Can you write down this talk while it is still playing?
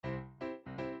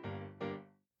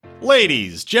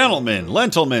Ladies, gentlemen,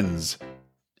 lentilmans,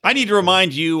 I need to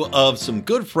remind you of some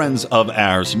good friends of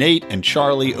ours, Nate and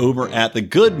Charlie, over at the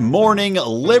Good Morning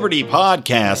Liberty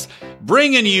podcast,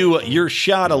 bringing you your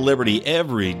shot of liberty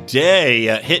every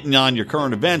day, hitting on your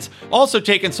current events, also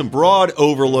taking some broad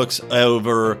overlooks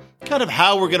over kind of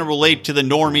how we're going to relate to the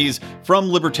normies from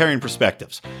libertarian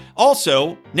perspectives.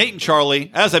 Also, Nate and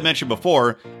Charlie, as I mentioned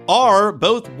before, are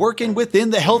both working within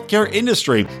the healthcare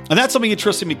industry. And that's something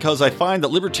interesting because I find that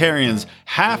libertarians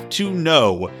have to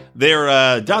know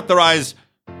their dot their I's,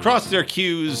 cross their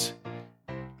Q's,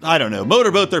 I don't know,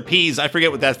 motorboat their P's. I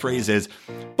forget what that phrase is.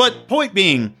 But point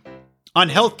being, on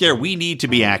healthcare, we need to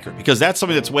be accurate because that's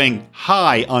something that's weighing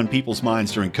high on people's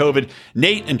minds during COVID.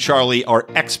 Nate and Charlie are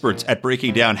experts at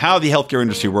breaking down how the healthcare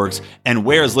industry works and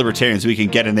where, as libertarians, we can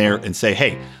get in there and say,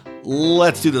 hey,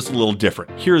 let's do this a little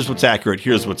different. Here's what's accurate.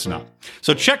 Here's what's not.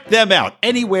 So check them out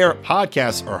anywhere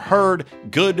podcasts are heard.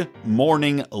 Good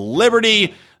Morning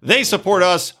Liberty. They support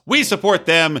us. We support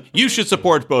them. You should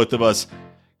support both of us.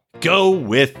 Go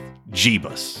with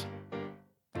Jeebus.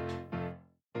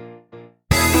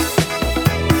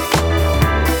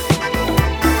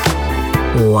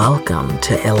 Welcome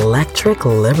to Electric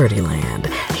Liberty Land,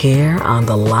 here on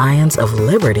the Lions of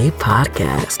Liberty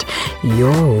podcast,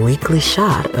 your weekly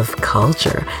shot of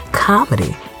culture,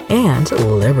 comedy, and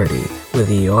liberty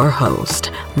with your host,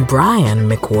 Brian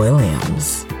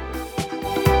McWilliams.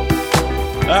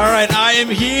 All right, I am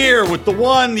here with the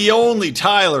one, the only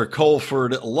Tyler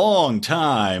Colford,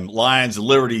 longtime Lions of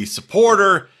Liberty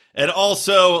supporter, and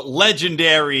also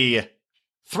legendary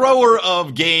thrower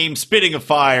of game, spitting of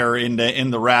fire in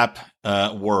the rap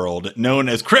world, known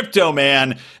as Crypto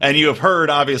Man. And you have heard,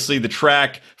 obviously, the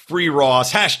track Free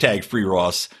Ross, hashtag Free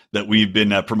Ross, that we've been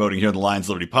promoting here on the Lions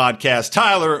Liberty podcast.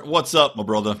 Tyler, what's up, my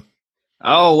brother?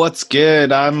 Oh, what's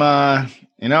good? I'm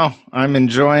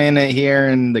enjoying it here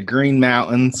in the Green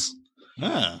Mountains.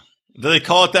 Ah. Do they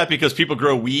call it that because people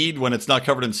grow weed when it's not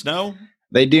covered in snow?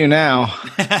 They do now.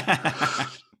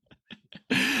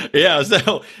 Yeah,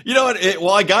 so you know what?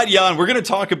 While I got you on, we're going to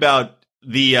talk about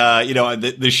the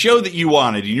show that you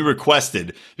wanted and you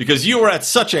requested because you were at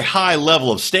such a high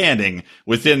level of standing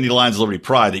within the Lions of Liberty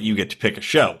Pride that you get to pick a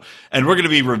show, and we're going to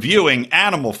be reviewing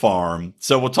Animal Farm.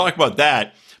 So we'll talk about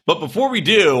that. But before we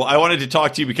do, I wanted to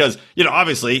talk to you because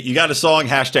obviously you got a song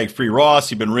hashtag Free Ross.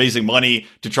 You've been raising money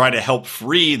to try to help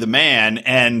free the man,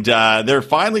 and they're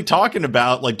finally talking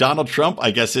about like Donald Trump,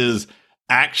 I guess, is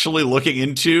actually looking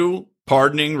into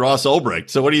pardoning Ross Ulbricht.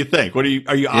 So what do you think? Are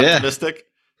you optimistic?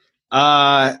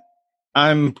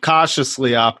 I'm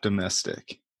cautiously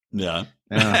optimistic. Yeah.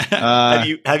 Yeah.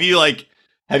 Have you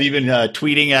been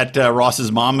tweeting at Ross's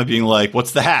mom and being like,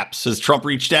 what's the haps? Has Trump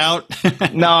reached out?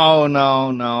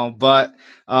 No. But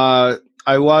I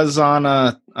was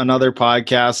on another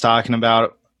podcast talking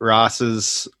about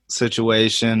Ross's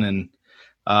situation, and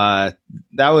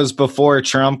that was before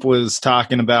Trump was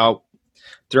talking about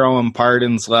throwing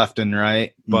pardons left and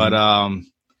right. But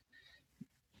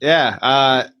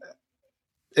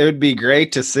it would be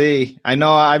great to see. I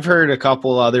know I've heard a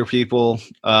couple other people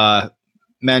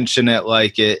mention it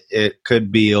like it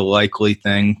could be a likely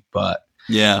thing, but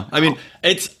yeah, I mean,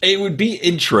 it would be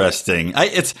interesting.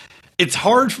 It's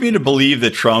hard for me to believe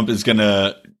that Trump is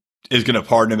gonna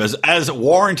pardon him as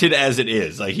warranted as it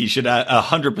is. Like, he should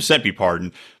 100% be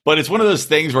pardoned. But it's one of those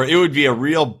things where it would be a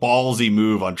real ballsy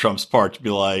move on Trump's part to be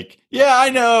like, yeah,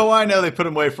 I know they put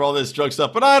him away for all this drug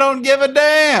stuff, but I don't give a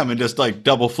damn, and just like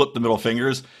double flip the middle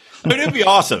fingers. I mean, it'd be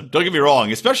awesome. Don't get me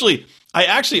wrong. Especially, I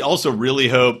actually also really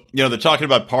hope, they're talking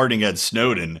about pardoning Ed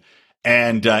Snowden.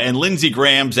 And Lindsey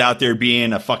Graham's out there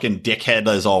being a fucking dickhead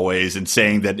as always and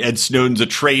saying that Ed Snowden's a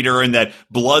traitor and that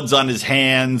blood's on his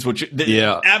hands, which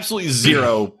absolutely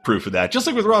zero proof of that. Just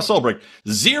like with Ross Ulbricht,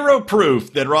 zero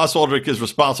proof that Ross Ulbricht is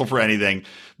responsible for anything.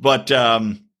 But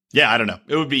I don't know.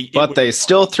 It would be. But they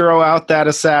still throw out that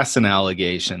assassin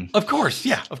allegation. Of course,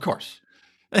 yeah, of course.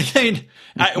 I mean,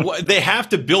 they have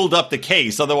to build up the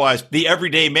case, otherwise the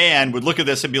everyday man would look at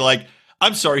this and be like,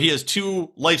 I'm sorry, he has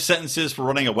 2 life sentences for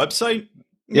running a website?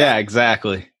 Yeah,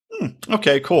 exactly.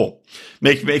 Okay, cool.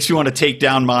 Makes me want to take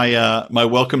down my my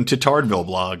Welcome to Tardville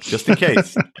blog, just in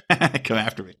case. Come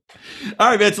after me. All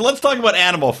right, man, so let's talk about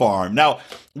Animal Farm. Now,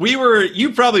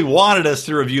 you probably wanted us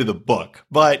to review the book,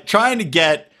 but trying to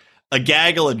get a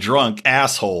gaggle of drunk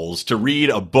assholes to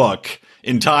read a book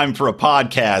in time for a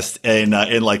podcast in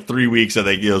like 3 weeks, I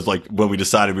think it was like when we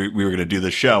decided we were going to do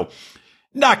this show.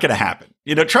 Not going to happen.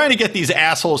 Trying to get these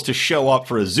assholes to show up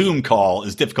for a Zoom call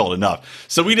is difficult enough.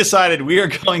 So we decided we are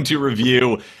going to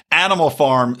review Animal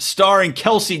Farm starring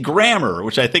Kelsey Grammer,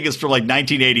 which I think is from like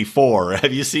 1984.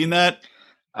 Have you seen that?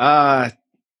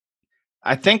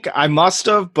 I think I must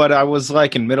have, but I was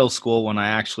like in middle school when I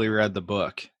actually read the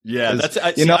book. Yeah,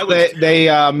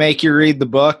 they make you read the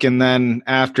book, and then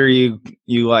after you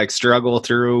like struggle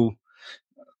through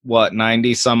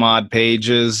 90 some odd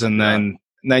pages, and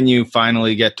then you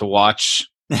finally get to watch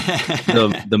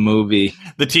the movie.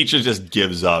 The teacher just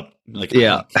gives up. Like,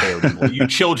 yeah, I don't care anymore. You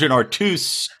children are too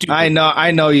stupid.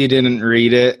 I know you didn't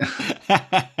read it.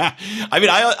 I mean,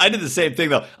 I did the same thing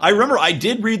though. I remember I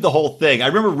did read the whole thing. I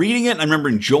remember reading it and I remember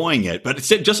enjoying it. But it's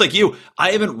just like you,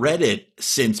 I haven't read it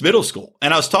since middle school.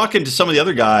 And I was talking to some of the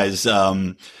other guys,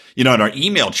 in our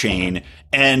email chain,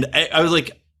 and I was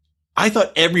like, I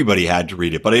thought everybody had to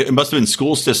read it, but it must have been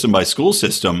school system by school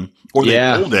system, or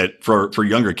they pulled it for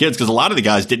younger kids, because a lot of the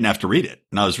guys didn't have to read it,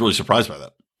 and I was really surprised by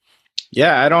that.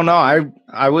 Yeah, I don't know.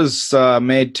 I was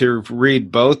made to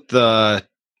read both the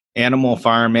Animal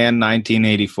Farm and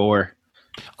 1984.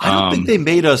 I don't think they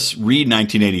made us read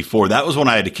 1984. That was when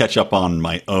I had to catch up on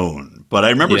my own. But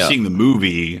I remember seeing the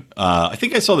movie. I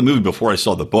think I saw the movie before I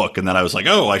saw the book, and then I was like,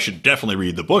 oh, I should definitely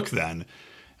read the book then.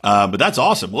 But that's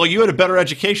awesome. Well, you had a better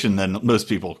education than most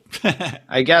people.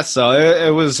 I guess so.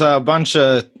 It was a bunch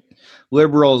of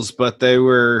liberals, but they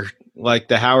were like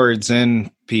the Howard Zinn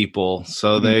people.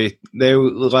 So they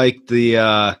liked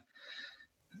the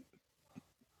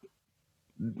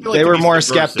they were more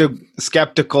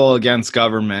skeptical against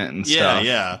government and stuff.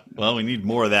 Yeah. Well, we need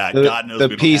more of that. God knows the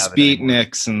peace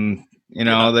beatniks, and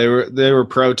they were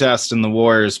protesting the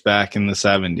wars back in the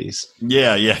 70s.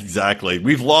 Yeah, exactly.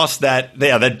 We've lost that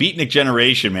beatnik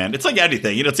generation, man. It's like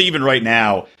anything. It's even right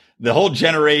now, the whole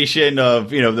generation of,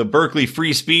 the Berkeley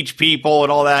free speech people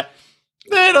and all that.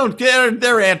 They don't care.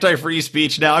 They're anti-free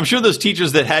speech now. I'm sure those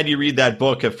teachers that had you read that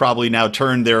book have probably now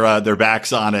turned their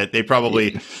backs on it. They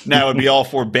probably now would be all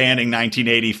for banning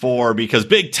 1984 because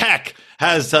big tech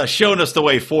has shown us the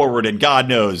way forward, and God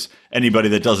knows anybody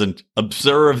that doesn't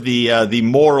observe the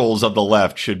morals of the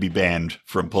left should be banned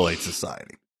from polite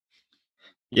society.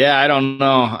 Yeah, I don't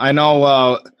know. I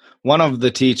know one of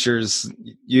the teachers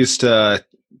used to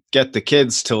get the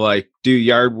kids to like do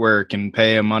yard work and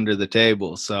pay them under the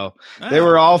table, so they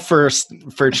were all for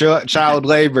child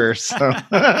labor. So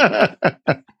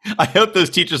I hope those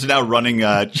teachers are now running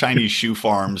Chinese shoe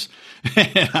farms,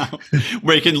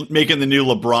 making the new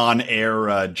LeBron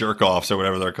Air jerk offs or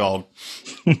whatever they're called.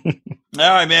 All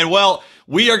right, man. Well,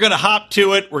 we are going to hop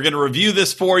to it. We're going to review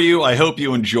this for you. I hope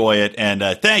you enjoy it, and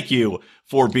thank you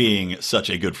for being such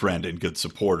a good friend and good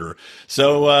supporter.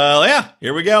 So,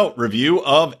 here we go. Review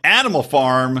of Animal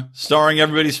Farm, starring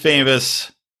everybody's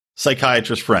famous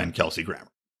psychiatrist friend, Kelsey Grammer.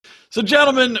 So,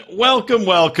 gentlemen,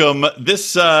 welcome.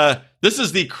 This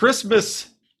is the Christmas.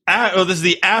 This is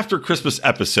the after Christmas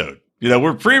episode.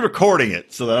 We're pre-recording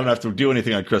it so that I don't have to do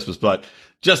anything on Christmas. But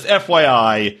just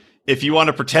FYI, if you want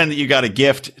to pretend that you got a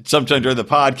gift sometime during the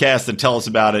podcast and tell us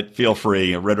about it, feel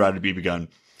free. Red Ryder BB gun.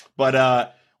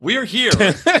 But we are here.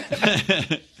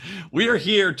 We are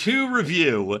here to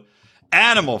review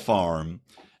Animal Farm.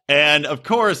 And of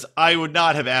course, I would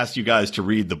not have asked you guys to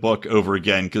read the book over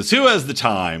again, because who has the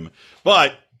time?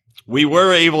 But we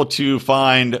were able to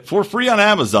find for free on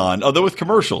Amazon, although with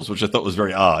commercials, which I thought was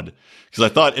very odd. Because I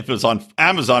thought if it was on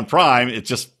Amazon Prime, it's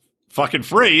just fucking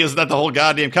free. Isn't that the whole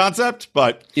goddamn concept?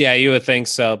 But yeah, you would think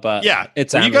so. But yeah,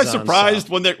 it's were Amazon, you guys surprised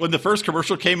when the first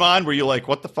commercial came on? Were you like,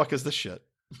 what the fuck is this shit?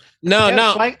 No,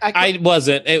 I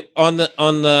wasn't. On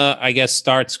the I guess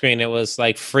start screen, it was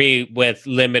like free with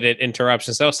limited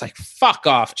interruptions. So I was like, "Fuck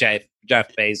off, Jeff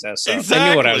Bezos." So exactly. I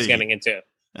knew what I was getting into.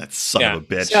 That son of a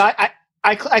bitch. So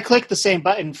I clicked the same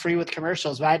button, free with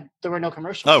commercials, but there were no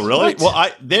commercials. Oh, really?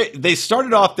 What? Well, they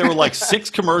started off. There were like 6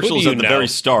 commercials at the very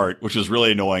start, which was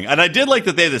really annoying. And I did like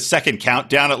that they had the second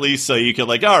countdown at least, so you could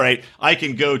like, all right, I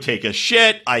can go take a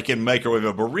shit, I can microwave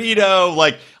a burrito.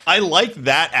 Like, I like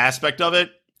that aspect of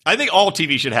it. I think all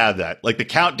TV should have that, like the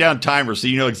countdown timer, so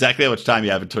you know exactly how much time you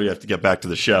have until you have to get back to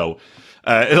the show.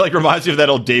 It like reminds me of that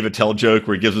old Dave Attell joke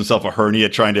where he gives himself a hernia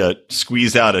trying to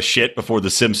squeeze out a shit before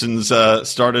The Simpsons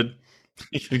started.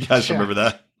 You guys remember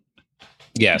that?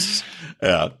 Yes.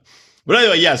 Yeah. But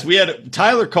anyway, yes, we had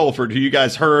Tyler Colford, who you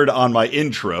guys heard on my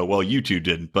intro. Well, you two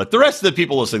didn't, but the rest of the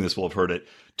people listening to this will have heard it,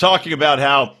 talking about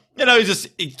how, he's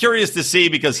just curious to see,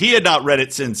 because he had not read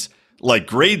it since like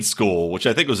grade school, which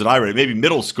I think was when I read it, maybe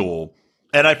middle school.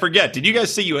 And I forget, did you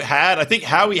guys say you had? I think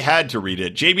Howie had to read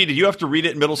it. JB, did you have to read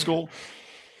it in middle school?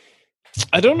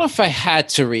 I don't know if I had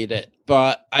to read it,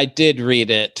 but I did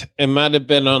read it. It might have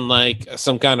been on like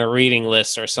some kind of reading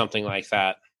list or something like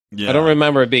that. Yeah. I don't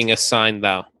remember it being assigned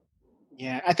though.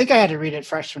 Yeah, I think I had to read it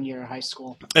freshman year of high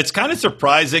school. It's kind of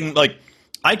surprising. Like,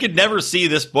 I could never see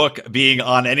this book being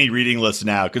on any reading list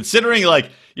now, considering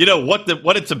like, you know,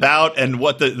 what it's about and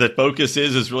what the focus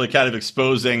is really kind of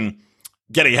exposing,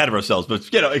 getting ahead of ourselves,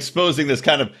 but, you know, exposing this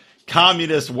kind of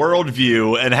communist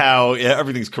worldview and how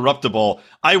everything's corruptible.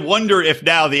 I wonder if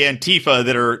now the Antifa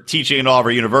that are teaching in all of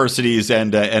our universities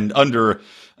and under, or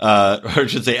I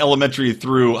should say elementary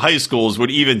through high schools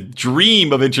would even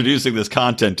dream of introducing this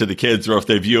content to the kids, or if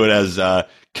they view it as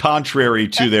contrary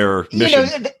to their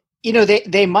mission.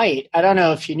 They might. I don't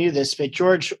know if you knew this, but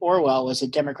George Orwell was a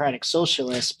democratic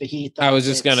socialist, but he thought I was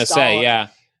just going to say, yeah.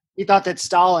 He thought that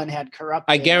Stalin had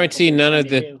corrupted. I guarantee none of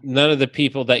the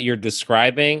people that you're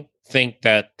describing think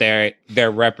that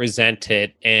they're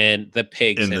represented in the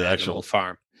pigs in the actual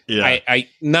farm. Yeah.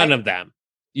 None of them.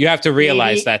 You have to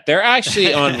realize that they're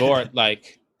actually on board.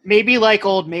 Like maybe like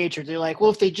Old Major, they're like,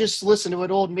 well, if they just listen to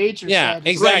what Old Major said,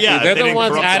 exactly. Right, yeah, they're the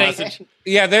ones adding.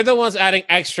 Yeah, they're the ones adding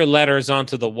extra letters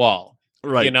onto the wall.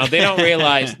 Right. You know, they don't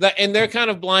realize that, and they're kind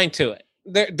of blind to it.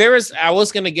 There is. I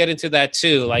was going to get into that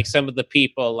too. Like some of the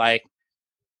people, like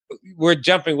we're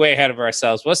jumping way ahead of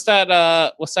ourselves. What's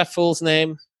that fool's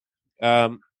name?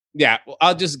 Yeah, well,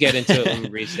 I'll just get into it when we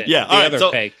reach it. Yeah, the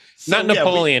other pig. Not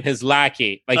Napoleon, his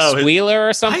lackey, like Squealer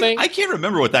or something. I can't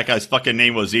remember what that guy's fucking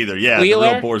name was either. Yeah, Wheeler?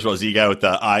 The real bourgeoisie guy with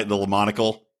the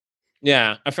monocle.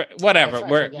 Yeah, whatever.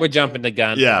 We're jumping the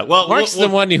gun. Yeah, well, Mark's the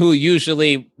one who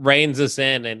usually reins us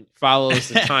in and follows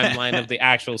the timeline of the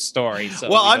actual story. So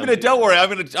don't worry. I'm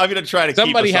gonna try to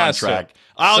keep us on track.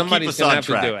 I'll keep us on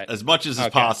track as much as is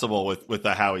possible with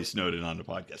the Howie Snowden on the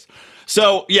podcast.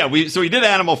 So yeah, we did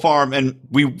Animal Farm, and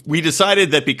we decided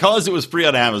that because it was free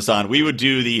on Amazon, we would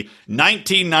do the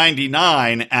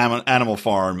 1999 Animal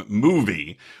Farm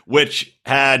movie, which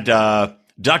had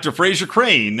Dr. Fraser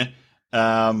Crane. We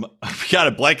got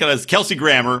a blanket as Kelsey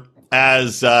Grammer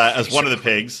as one of the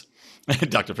pigs,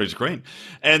 Dr. Fraser Crane,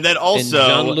 and then also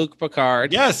Jean-Luc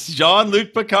Picard. Yes,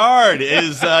 Jean-Luc Picard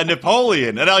is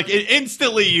Napoleon, and like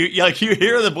instantly you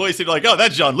hear the voice and you're like, oh,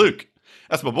 that's Jean-Luc,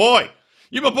 that's my boy,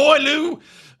 you're my boy, Lou.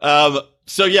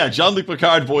 So yeah, Jean-Luc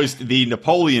Picard voiced the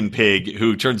Napoleon pig,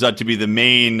 who turns out to be the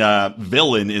main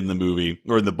villain in the movie,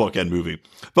 or in the book and movie.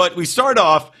 But we start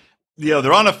off,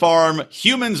 they're on a farm,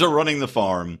 humans are running the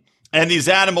farm. And these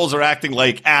animals are acting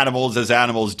like animals, as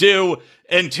animals do,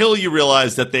 until you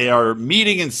realize that they are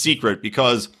meeting in secret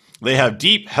because they have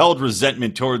deep held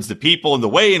resentment towards the people and the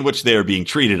way in which they are being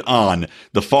treated on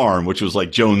the farm, which was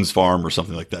like Jones Farm or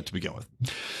something like that to begin with.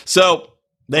 So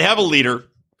they have a leader.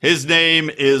 His name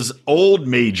is Old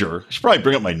Major. I should probably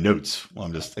bring up my notes while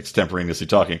I'm just extemporaneously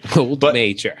talking.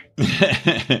 Major.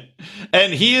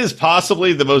 And he is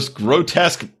possibly the most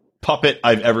grotesque puppet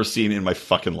I've ever seen in my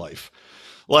fucking life.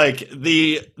 Like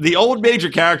the Old Major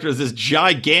character is this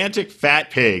gigantic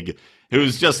fat pig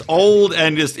who's just old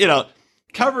and just,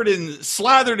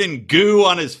 slathered in goo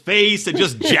on his face and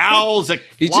just jowls like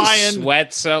he flying. Just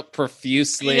sweats up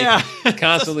profusely,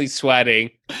 constantly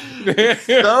sweating.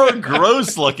 So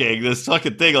gross looking, this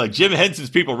fucking thing. Like Jim Henson's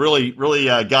people really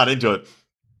got into it.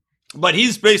 But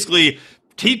he's basically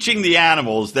teaching the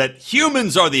animals that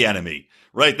humans are the enemy.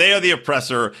 Right, they are the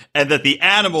oppressor, and that the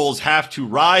animals have to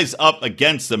rise up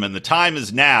against them, and the time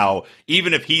is now,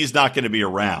 even if he's not going to be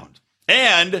around.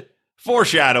 And,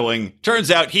 foreshadowing,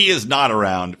 turns out he is not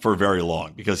around for very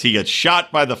long, because he gets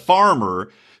shot by the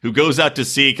farmer who goes out to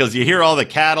sea, because you hear all the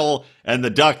cattle and the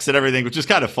ducks and everything, which is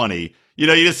kind of funny. You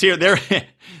just hear,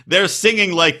 they're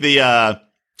singing like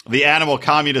the animal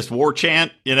communist war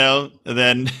chant, and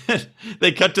then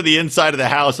they cut to the inside of the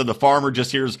house and the farmer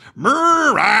just hears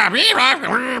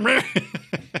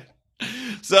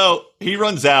so he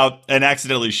runs out and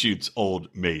accidentally shoots Old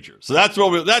Major. So that's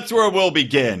where we'll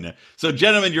begin. So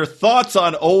gentlemen, your thoughts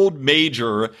on Old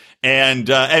Major and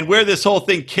where this whole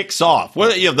thing kicks off.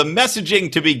 The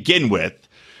messaging to begin with.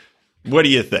 What do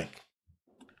you think?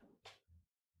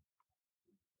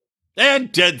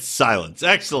 And dead silence.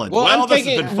 Excellent. Well, I'm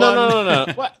thinking, this has been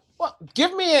fun. No. Well,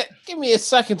 give me a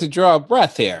second to draw a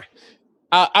breath here.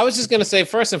 I was just going to say,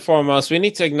 first and foremost, we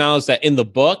need to acknowledge that in the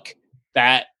book,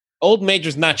 that Old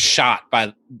Major's not shot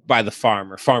by the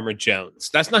Farmer Jones.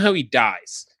 That's not how he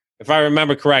dies, if I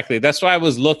remember correctly. That's why I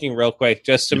was looking real quick,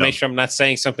 just to make sure I'm not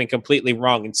saying something completely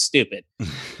wrong and stupid.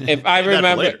 If I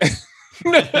remember...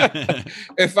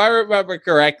 If I remember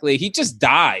correctly, he just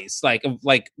dies like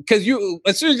because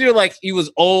as soon as you're like he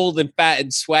was old and fat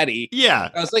and sweaty. Yeah,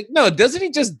 I was like, no, doesn't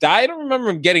he just die? I don't remember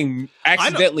him getting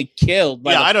accidentally killed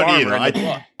by the I don't farmer.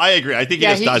 Either. I agree. I think he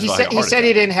just dies by a heart attack. He said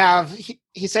he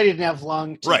didn't have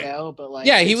long to go, but like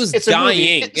he was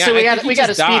dying. So we got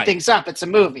to speed things up. It's a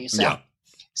movie,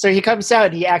 so he comes out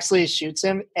and he actually shoots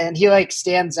him, and he like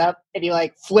stands up and he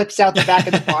like flips out the back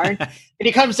of the barn.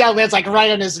 he comes down, lands like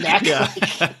right on his neck. Yeah.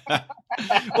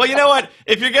 Well, you know what?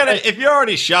 If you're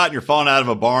already shot and you're falling out of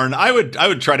a barn, I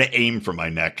would try to aim for my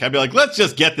neck. I'd be like, let's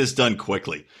just get this done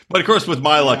quickly. But of course, with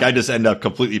my luck, I just end up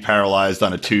completely paralyzed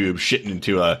on a tube, shitting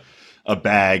into a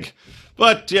bag.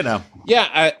 But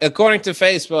Yeah, according to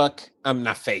Facebook,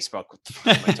 not Facebook. What the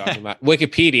fuck am I talking about?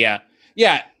 Wikipedia.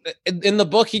 Yeah, in the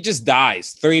book, he just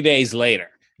dies 3 days later.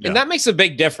 Yeah. And that makes a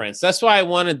big difference. That's why I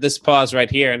wanted this pause right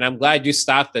here. And I'm glad you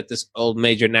stopped at this old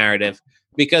major narrative.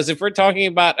 Because if we're talking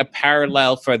about a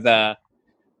parallel for the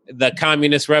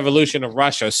communist revolution of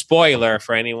Russia, spoiler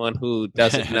for anyone who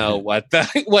doesn't know what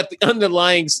the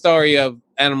underlying story of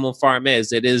Animal Farm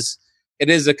is, it is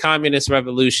a communist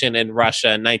revolution in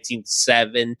Russia in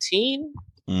 1917.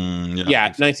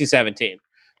 Yeah, 1917.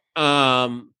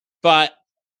 But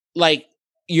like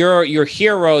your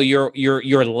hero,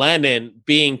 your Lenin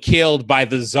being killed by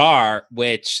the Tsar,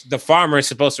 which the farmer is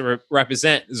supposed to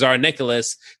represent, Tsar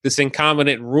Nicholas, this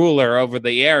incompetent ruler over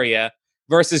the area,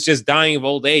 versus just dying of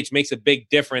old age, makes a big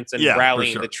difference in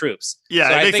rallying the troops. Yeah,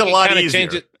 so it makes it a lot easier.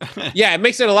 It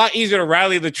makes it a lot easier to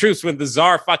rally the troops when the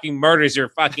Tsar fucking murders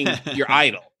your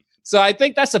idol. So I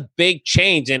think that's a big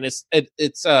change, and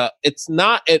it's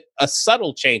not a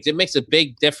subtle change. It makes a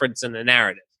big difference in the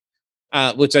narrative.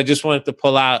 Which I just wanted to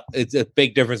pull out. It's a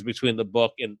big difference between the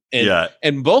book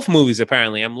and both movies,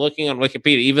 apparently. I'm looking on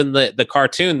Wikipedia, even the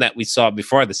cartoon that we saw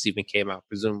before this even came out,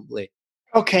 presumably.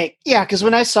 Okay, yeah, because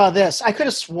when I saw this, I could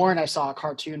have sworn I saw a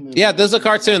cartoon movie. Yeah, there's a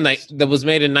cartoon that was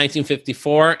made in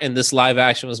 1954, and this live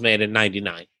action was made in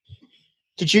 99.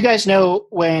 Did you guys know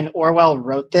when Orwell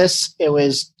wrote this, it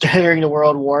was during the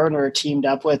World War when we were teamed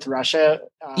up with Russia?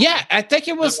 Yeah, I think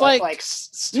it was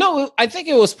no, I think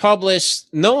it was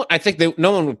published. No, I think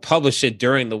no one would publish it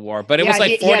during the war, but it was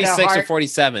like 46 or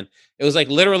 47. It was like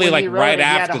literally like right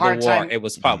after the war it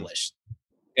was published.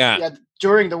 Yeah.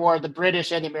 During the war, the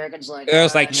British and the Americans it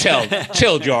was like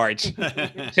chill, George,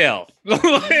 chill.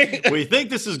 We think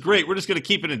this is great. We're just going to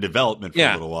keep it in development for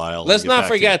a little while. Let's not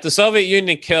forget the Soviet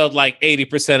Union killed like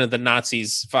 80% of the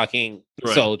Nazis' fucking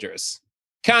soldiers.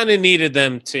 Kind of needed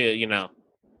them to,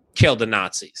 kill the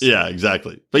Nazis. Yeah,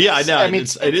 exactly. But yeah, I mean,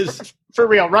 it is for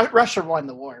real. Russia won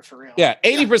the war for real. Yeah,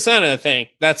 80%. I think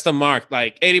that's the mark.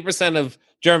 Like 80% of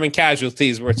German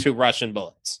casualties were 2 Russian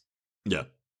bullets. Yeah.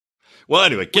 Well,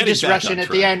 anyway, we just rush in at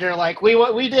the end. Are like, we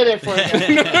did it for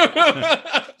you.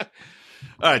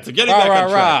 All right, so getting back on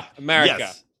track, America,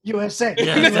 yes. USA.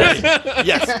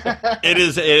 Yes, it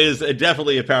is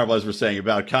definitely a parable, as we're saying,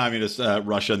 about communist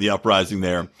Russia and the uprising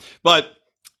there. But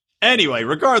anyway,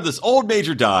 regardless, old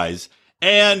Major dies,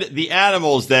 and the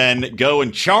animals then go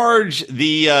and charge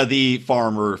the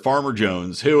Farmer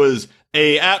Jones, who is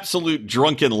a absolute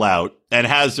drunken lout and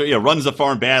has runs the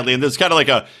farm badly. And there's kind of like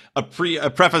a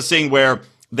prefacing where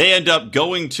they end up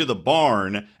going to the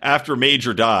barn after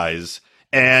Major dies,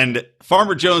 and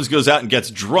Farmer Jones goes out and gets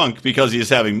drunk because he's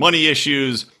having money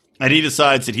issues, and he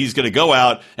decides that he's going to go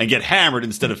out and get hammered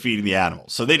instead of feeding the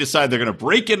animals. So they decide they're going to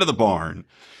break into the barn,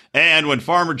 and when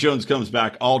Farmer Jones comes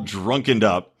back all drunkened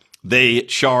up, they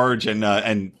charge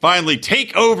and finally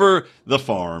take over the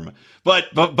farm.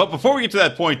 But before we get to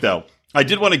that point, though, I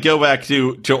did want to go back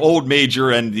to Old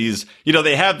Major and these,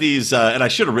 they have these, and I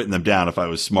should have written them down if I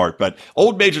was smart, but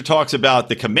Old Major talks about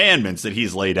the commandments that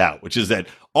he's laid out, which is that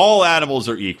all animals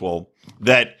are equal,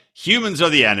 that humans are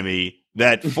the enemy,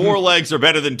 that 4 legs are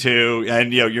better than 2,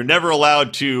 and you're never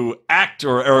allowed to act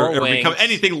or become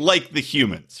anything like the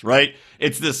humans, right?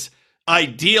 It's this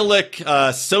idyllic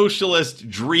socialist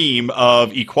dream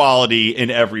of equality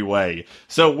in every way.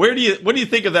 So what do you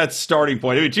think of that starting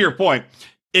point? I mean, to your point,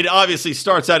 it obviously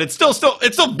starts out, it's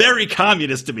still very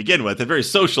communist to begin with and very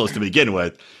socialist to begin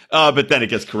with, but then it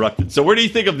gets corrupted. So where do you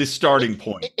think of the starting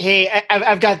point? Hey,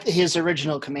 I've got his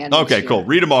original commandments. Okay, cool.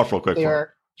 Read them off real quick.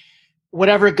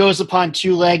 Whatever goes upon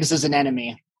 2 legs is an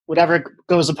enemy. Whatever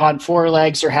goes upon 4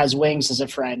 legs or has wings is a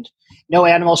friend. No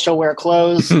animal shall wear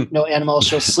clothes. No animal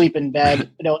shall sleep in bed.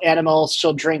 No animal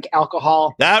shall drink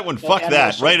alcohol. That one, fuck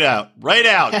that. Right out.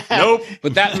 Nope.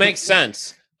 But that makes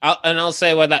sense. I'll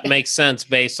say why that makes sense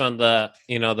based on the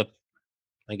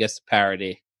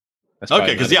parody.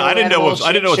 Okay, because I didn't know what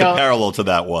the parallel to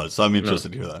that was. So I'm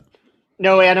interested to hear that.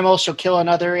 No animal shall kill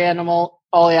another animal.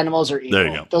 All animals are equal. There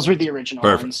you go. Those were the original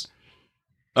ones.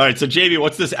 All right, so JB,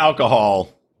 what's this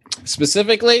alcohol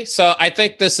specifically? So I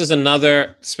think this is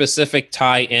another specific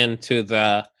tie into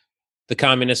the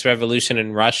communist revolution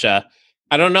in Russia.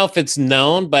 I don't know if it's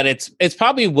known, but it's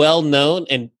probably well known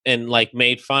and like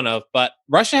made fun of. But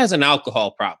Russia has an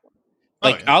alcohol problem.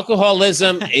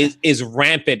 Alcoholism is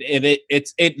rampant, and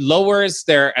it lowers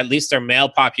at least their male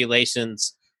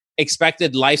population's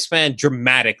expected lifespan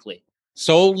dramatically.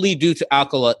 solely due to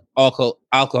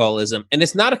alcoholism. And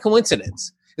it's not a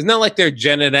coincidence. It's not like they're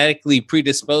genetically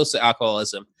predisposed to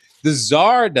alcoholism. The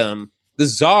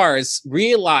czars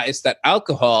realized that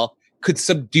alcohol could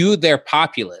subdue their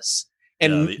populace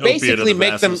and basically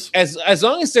make them, as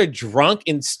long as they're drunk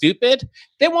and stupid,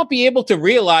 they won't be able to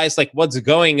realize like what's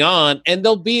going on, and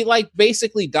they'll be like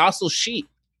basically docile sheep.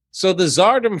 So the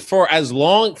czardom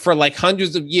for like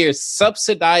hundreds of years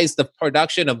subsidized the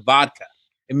production of vodka.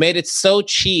 It made it so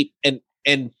cheap and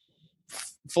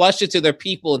flushed it to their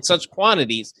people in such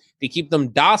quantities to keep them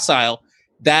docile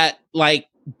that like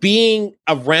being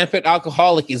a rampant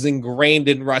alcoholic is ingrained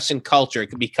in Russian culture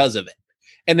because of it.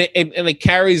 And it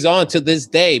carries on to this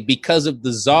day because of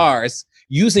the czars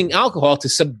using alcohol to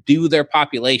subdue their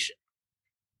population.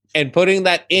 And putting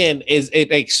that in is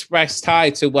an express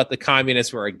tie to what the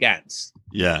communists were against.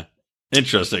 Yeah.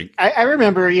 Interesting. I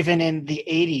remember even in the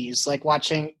 80s, like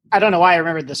watching, I don't know why I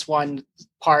remember this one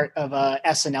part of a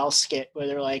SNL skit where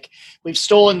they're like, we've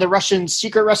stolen the Russian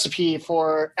secret recipe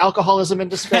for alcoholism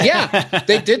and despair. Yeah,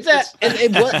 they did that. And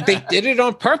they did it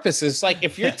on purpose. It's like,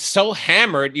 if you're so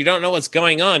hammered, you don't know what's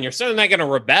going on, you're certainly not going to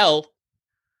rebel.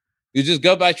 You just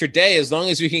go about your day as long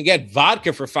as you can get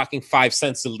vodka for fucking 5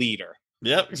 cents a liter.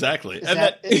 Yep, exactly.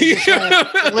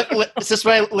 Is this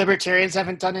why libertarians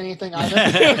haven't done anything either?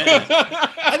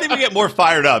 I think we get more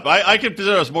fired up. I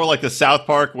consider us more like the South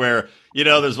Park where, you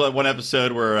know, there's one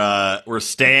episode where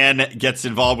Stan gets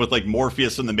involved with like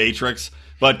Morpheus from the Matrix.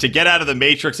 But to get out of the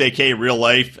Matrix, aka real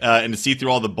life, and to see through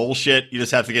all the bullshit, you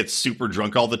just have to get super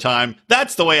drunk all the time.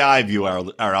 That's the way I view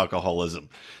our alcoholism.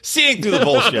 Seeing through the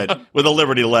bullshit with a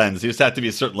liberty lens. You just have to be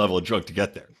a certain level of drunk to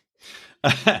get there.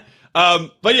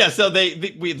 But yeah, so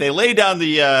they lay down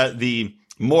the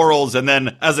morals, and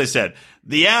then, as I said,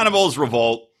 the animals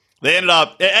revolt. They ended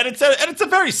up, and it's a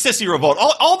very sissy revolt.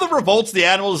 All the revolts the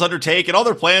animals undertake and all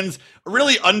their plans are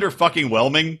really under fucking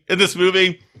whelming in this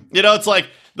movie. You know, it's like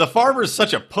the farmer's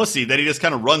such a pussy that he just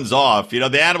kind of runs off. You know,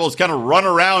 the animals kind of run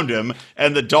around him,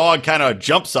 and the dog kind of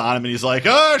jumps on him, and he's like,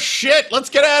 "Oh shit, let's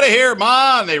get out of here,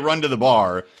 Mom!" They run to the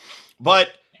bar, but.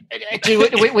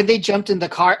 Dude, when they jumped in the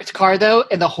car though,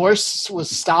 and the horse was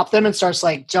stop them and starts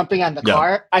like jumping on the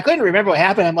car, I couldn't remember what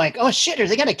happened. I'm like, oh shit, are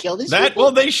they gonna kill these people?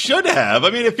 Well, they should have. I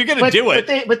mean, if you're gonna do it,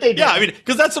 but they yeah, I mean,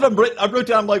 because that's what I wrote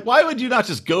down. I'm like, why would you not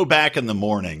just go back in the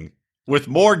morning with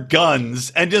more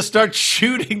guns and just start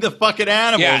shooting the fucking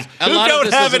animals who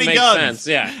don't have any guns? Sense.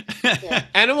 Yeah.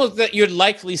 Animals that you'd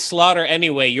likely slaughter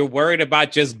anyway. You're worried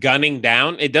about just gunning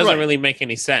down. It doesn't really make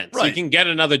any sense. Right. You can get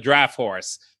another draft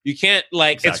horse. You can't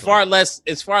it's far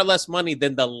less money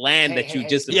than the land that you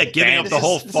just giving up the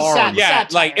whole farm.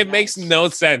 It makes no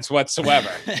sense whatsoever.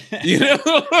 You know,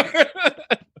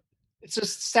 it's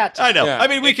just satire. I know. Yeah. I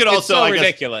mean, we could also so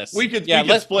ridiculous. We could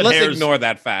split hairs. Let's ignore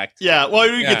that fact. Yeah,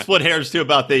 well, we could split hairs too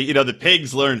about the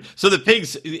pigs learn. So the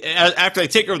pigs, after they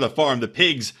take over the farm, the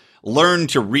pigs learn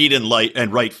to read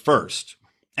and write first,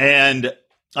 and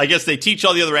I guess they teach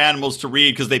all the other animals to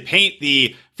read because they paint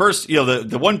the first,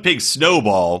 the one pig,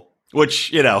 Snowball,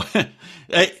 which,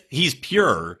 he's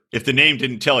pure. If the name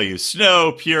didn't tell you,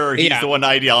 Snow, pure. He's the one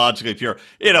ideologically pure.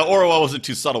 Orwell wasn't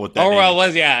too subtle with that. Orwell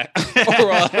was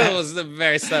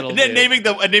very subtle. And then naming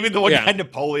the one guy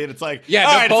Napoleon. It's like,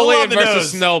 Napoleon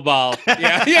versus Snowball.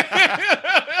 Yeah.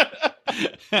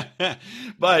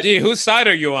 But gee, whose side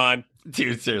are you on?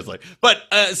 Dude, seriously. But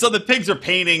so the pigs are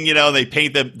painting, they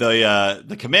paint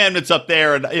the commandments up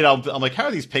there, and I'm like, how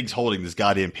are these pigs holding this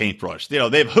goddamn paintbrush? They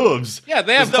have hooves. Yeah,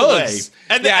 they have hooves.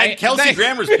 And Kelsey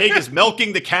Grammer's pig is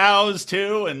milking the cows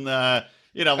too, and I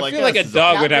feel like a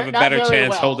dog would have a better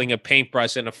chance holding a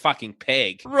paintbrush than a fucking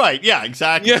pig. Right? Yeah,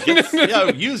 exactly.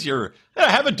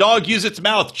 Have a dog use its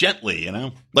mouth gently,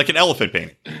 like an elephant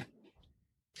painting.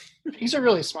 Pigs are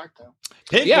really smart though.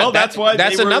 That's why.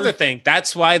 That's another thing.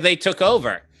 That's why they took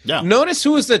over. Yeah. Notice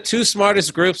who was the two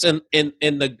smartest groups in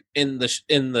the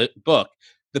book: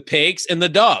 the pigs and the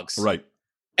dogs. Right.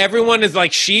 Everyone is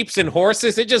like sheeps and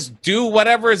horses. They just do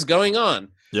whatever is going on.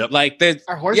 Yep. Like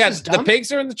are horses dumb? The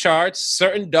pigs are in the charge.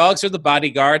 Certain dogs are the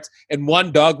bodyguards, and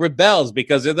one dog rebels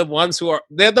because they're the ones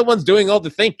doing all the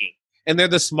thinking, and they're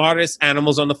the smartest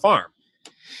animals on the farm.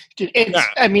 Dude,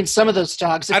 I mean, some of those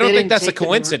dogs. I don't think that's a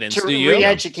coincidence. Do you?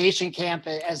 Re-education camp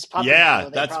as puppies. Yeah,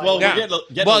 that's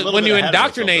when you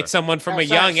indoctrinate someone from a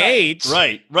young age,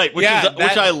 right, which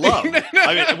I love.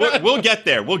 I mean, we'll get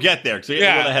there. So we're getting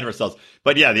ahead of ourselves.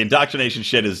 But yeah, the indoctrination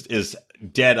shit is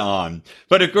dead on.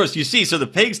 But of course, you see, so the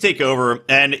pigs take over,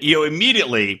 and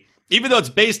immediately, even though it's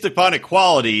based upon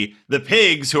equality, the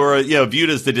pigs who are viewed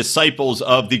as the disciples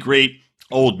of the great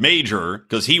old major,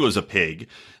 because he was a pig,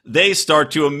 they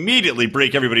start to immediately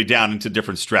break everybody down into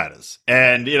different stratas.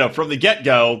 And, from the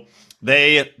get-go,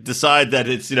 they decide that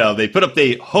it's, they put up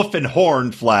the hoof and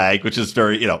horn flag, which is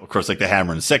very, of course, like the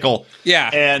hammer and sickle.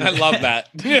 Yeah, and I love that.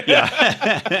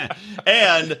 Yeah.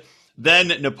 And then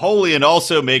Napoleon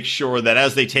also makes sure that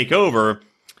as they take over,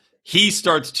 he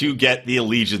starts to get the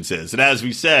allegiances. And as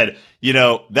we said,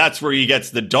 that's where he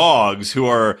gets the dogs, who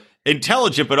are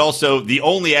intelligent, but also the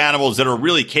only animals that are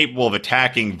really capable of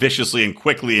attacking viciously and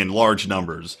quickly in large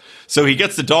numbers. So he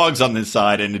gets the dogs on his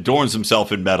side and adorns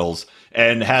himself in medals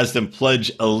and has them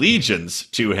pledge allegiance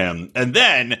to him. And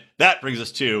then that brings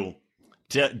us to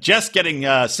Jess getting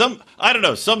some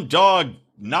dog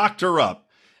knocked her up,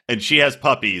 and she has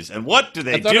puppies. And what do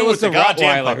they do with the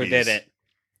goddamn puppies? Who did it?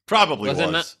 Probably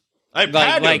was. Like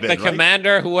the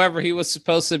commander, whoever he was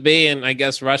supposed to be in, I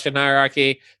guess, Russian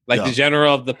hierarchy, the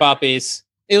general of the puppies.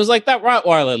 It was like that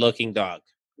Rottweiler looking dog.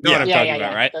 You know what I'm talking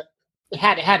about, right? It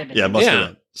had to be. Yeah, it must have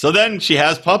been. So then she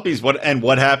has puppies. What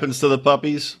happens to the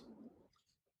puppies?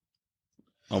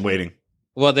 I'm waiting.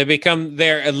 Well, they become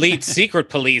their elite secret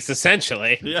police,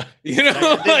 essentially. Yeah.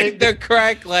 They're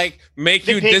crack, make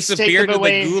you disappear to the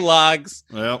gulags.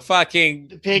 Yep. Fucking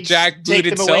the pigs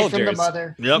jackbooted soldiers. Away from the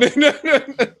mother.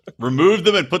 Yep. Remove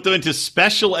them and put them into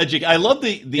special education. I love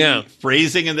the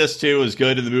phrasing in this, too, is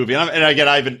good in the movie. And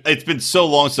again, it's been so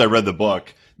long since I read the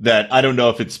book that I don't know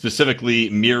if it specifically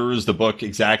mirrors the book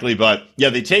exactly, but yeah,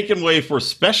 they take him away for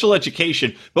special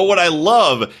education. But what I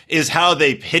love is how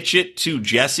they pitch it to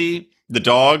Jessie, the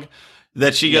dog,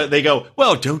 that they go,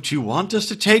 well, don't you want us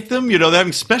to take them? They're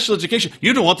having special education.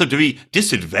 You don't want them to be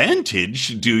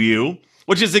disadvantaged, do you?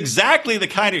 Which is exactly the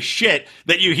kind of shit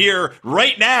that you hear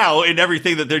right now in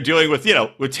everything that they're doing with,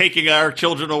 with taking our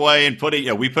children away and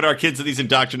putting, we put our kids in these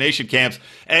indoctrination camps.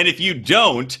 And if you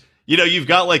don't, you've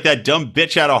got like that dumb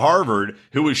bitch out of Harvard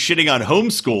who was shitting on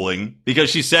homeschooling because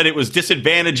she said it was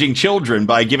disadvantaging children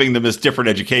by giving them this different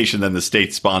education than the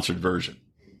state-sponsored version.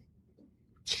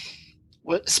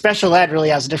 Well, special ed really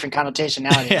has a different connotation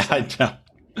nowadays. Yeah, I know.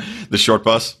 The short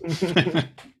bus.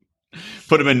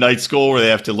 Put them in night school where they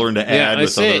have to learn to add. I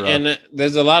see. And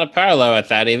there's a lot of parallel with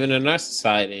that, even in our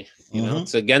society.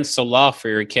 It's against the law for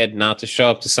your kid not to show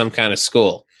up to some kind of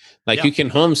school. You can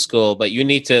homeschool, but you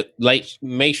need to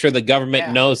make sure the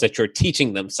government knows that you're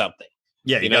teaching them something.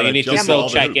 Yeah, you need to still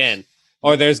check in,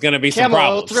 or there's going to be some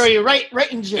problems. Throw you right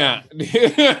in jail.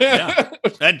 Yeah.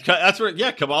 And that's where,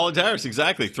 Kamala Harris,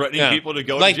 exactly, threatening people to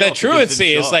go to jail. The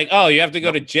truancy is you have to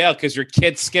go to jail because your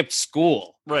kid skipped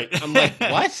school. Right. I'm like,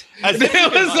 what? Do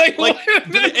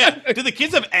the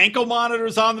kids have ankle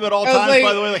monitors on them at all times,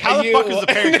 by the way? How the fuck is the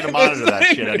parent going to monitor that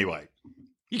shit anyway?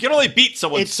 You can only beat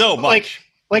someone so much.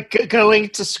 Going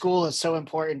to school is so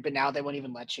important, but now they won't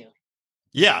even let you.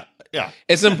 Yeah.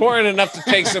 It's important enough to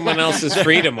take someone else's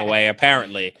freedom away,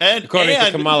 apparently, according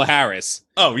to Kamala Harris.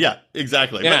 Oh, yeah,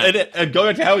 exactly. Yeah. And going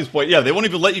back to Howie's point, they won't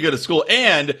even let you go to school.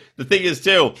 And the thing is,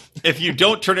 too, if you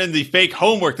don't turn in the fake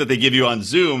homework that they give you on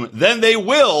Zoom, then they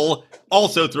will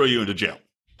also throw you into jail.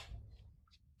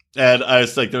 And I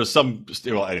was like, there's some...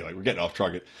 Well, anyway, we're getting off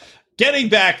target. Getting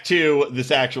back to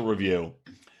this actual review.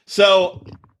 So...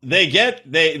 They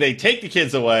take the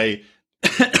kids away.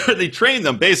 They train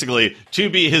them basically to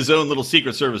be his own little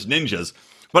Secret Service ninjas.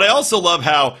 But I also love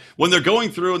how when they're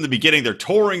going through in the beginning, they're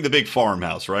touring the big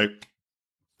farmhouse, right?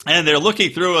 And they're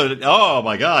looking through it. Oh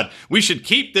my God, we should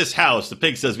keep this house. The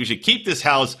pig says we should keep this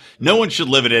house. No one should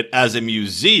live in it as a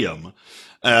museum.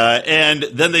 And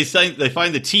then they find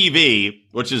the TV,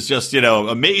 which is just,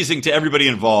 amazing to everybody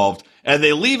involved. And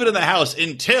they leave it in the house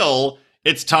until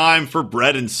it's time for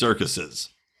bread and circuses.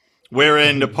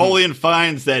 Wherein Napoleon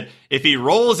finds that if he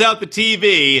rolls out the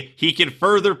TV, he can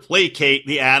further placate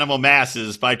the animal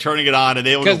masses by turning it on, and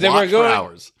they will watch for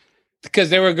hours. Because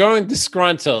they were going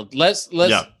disgruntled. Let's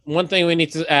one thing we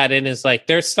need to add in is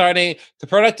they're starting, the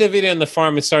productivity on the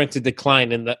farm is starting to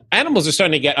decline, and the animals are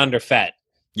starting to get underfed.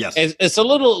 Yes, it's a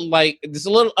little there's a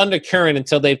little undercurrent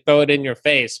until they throw it in your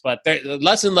face, but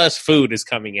less and less food is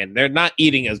coming in. They're not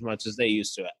eating as much as they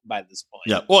used to by this point.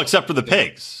 Yeah, well, except for the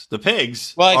pigs. The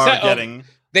pigs are getting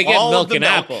they get milk and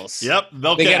apples. Yep,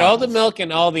 milk. They and get apples. all the milk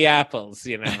and all the apples,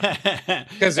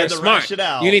 because they're smart.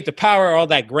 Rationale. You need to power all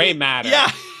that gray matter. Yeah.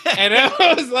 And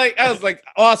I was like,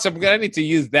 awesome. I need to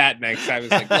use that next time. I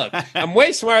was like, look, I'm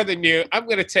way smarter than you. I'm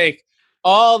going to take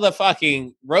all the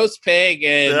fucking roast pig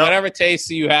and whatever taste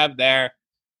you have there,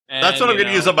 That's what I'm going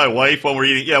to use on my wife when we're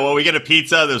eating. Yeah, when we get a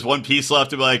pizza, there's one piece left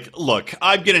to be like, look,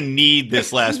 I'm going to need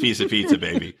this last piece of pizza,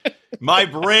 baby. My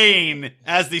brain,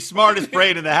 as the smartest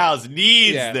brain in the house,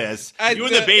 needs this. You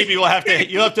and the baby will have to.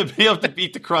 You'll have to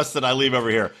beat the crust that I leave over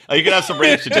here. You can have some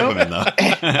ranch to dip them in,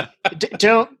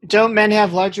 though. Don't men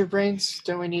have larger brains?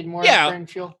 Don't we need more brain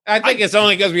fuel? I think it's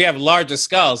only because we have larger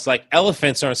skulls. Like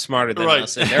elephants aren't smarter than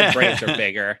us, and their brains are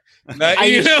bigger. Are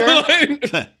you sure?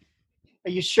 Are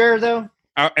you sure though?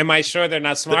 Am I sure they're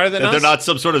not smarter than us? They're not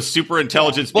some sort of super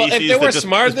intelligent species. Well, if they were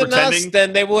smarter than us,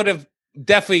 then they would have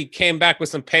definitely came back with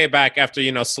some payback after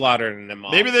slaughtering them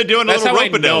all. Maybe they're doing a little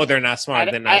rope-a-dope. That's how I know they're not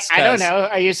smarter than us. I don't know.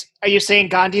 Are you saying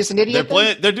Gandhi's an idiot?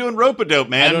 They're doing rope-a-dope,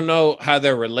 man. I don't know how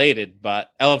they're related, but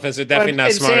elephants are definitely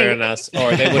not smarter than us,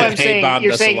 or they would have bombed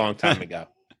us a long time ago.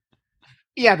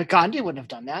 Yeah, but Gandhi wouldn't have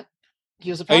done that.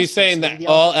 He was a pacifist. Are you saying that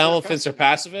all elephants are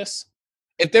pacifists?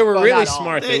 If they were really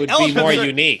smart, they would be more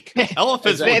unique.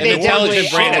 Elephants, an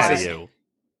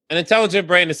intelligent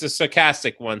brain is a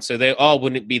sarcastic one, so they all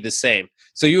wouldn't be the same.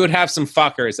 So you would have some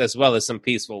fuckers as well as some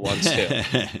peaceful ones too,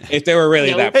 if they were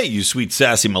really that. Hey, you sweet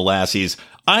sassy molassies!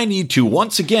 I need to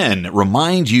once again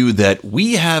remind you that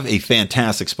we have a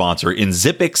fantastic sponsor in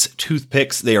Zippix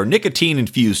toothpicks. They are nicotine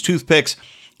infused toothpicks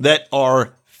that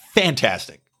are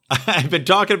fantastic. I've been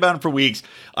talking about them for weeks.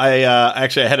 I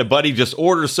had a buddy just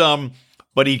order some.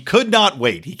 But he could not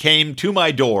wait. He came to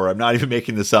my door. I'm not even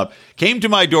making this up. Came to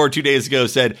my door 2 days ago,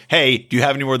 said, hey, do you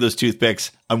have any more of those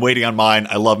toothpicks? I'm waiting on mine.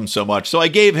 I love them so much. So I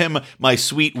gave him my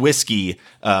sweet whiskey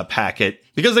packet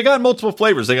because they got multiple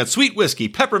flavors. They got sweet whiskey,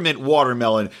 peppermint,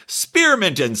 watermelon,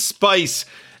 spearmint, and spice,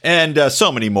 and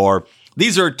so many more.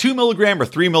 These are 2 milligram or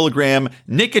 3 milligram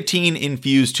nicotine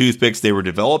infused toothpicks. They were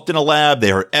developed in a lab.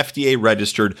 They are FDA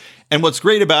registered. And what's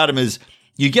great about them is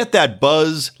you get that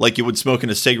buzz like you would smoking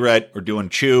a cigarette or doing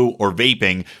chew or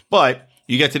vaping, but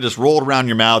you get to just roll it around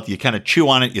your mouth. You kind of chew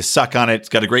on it. You suck on it. It's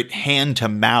got a great hand to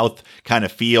mouth kind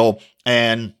of feel.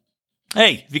 And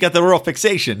hey, if you got the oral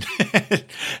fixation,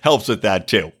 helps with that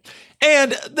too.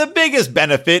 And the biggest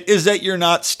benefit is that you're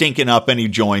not stinking up any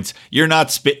joints. You're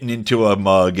not spitting into a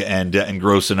mug and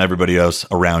grossing everybody else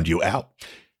around you out.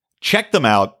 Check them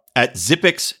out at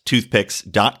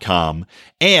zippixtoothpicks.com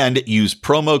and use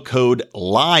promo code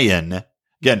LION.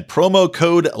 Again, promo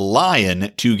code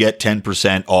LION to get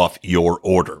 10% off your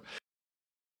order.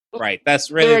 Right.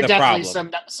 That's really the problem. There are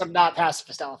definitely some not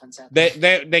pacifist elephants out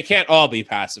there. They can't all be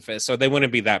pacifists, so they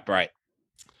wouldn't be that bright.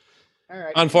 All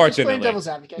right. Unfortunately. Devil's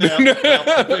advocate.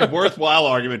 A worthwhile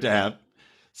argument to have.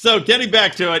 So getting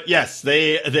back to it, yes,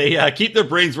 they keep their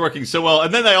brains working so well.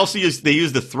 And then they also use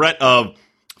the threat of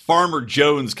Farmer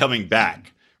Jones coming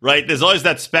back, right? There's always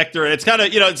that specter, and it's kind of,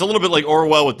 it's a little bit like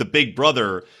Orwell with the Big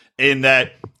Brother in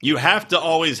that you have to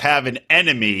always have an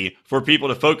enemy for people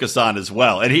to focus on as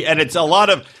well. And there's a lot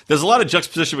of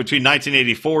juxtaposition between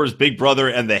 1984's Big Brother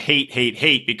and the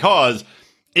hate, because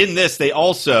in this, they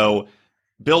also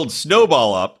build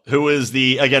Snowball up, who is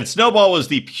Snowball was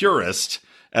the purist,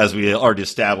 as we already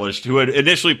established, who had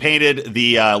initially painted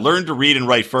the learn to read and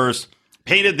write first,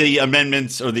 painted the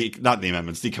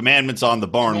the commandments on the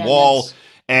barn wall.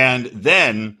 And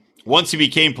then once he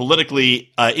became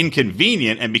politically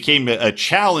inconvenient and became a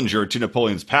challenger to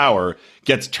Napoleon's power,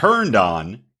 gets turned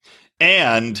on,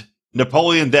 and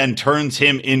Napoleon then turns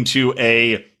him into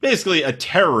basically a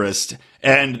terrorist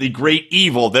and the great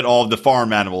evil that all of the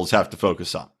farm animals have to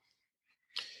focus on.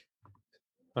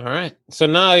 All right. So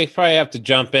now you probably have to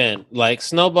jump in. Like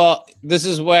Snowball, this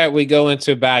is where we go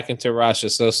back into Russia.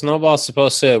 So Snowball's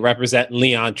supposed to represent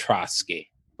Leon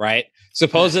Trotsky, right?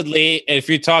 Supposedly, if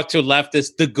you talk to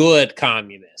leftists, the good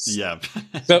communists. Yeah.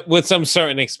 So with some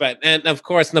certain expect. And of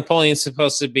course, Napoleon's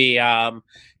supposed to be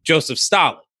Joseph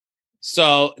Stalin.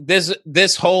 So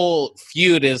this whole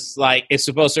feud is it's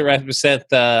supposed to represent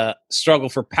the struggle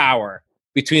for power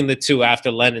between the two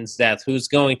after Lenin's death. Who's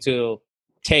going to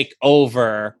take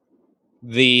over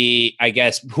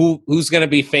who's going to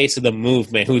be face of the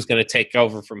movement? Who's going to take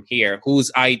over from here?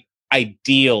 Whose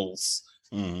ideals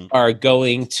are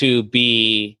going to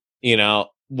be,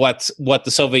 what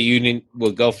the Soviet Union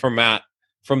will go from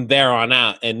there on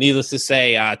out. And needless to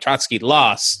say, Trotsky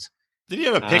lost. Did he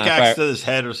have a pickaxe to his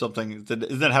head or something?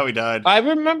 Isn't that how he died? I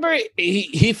remember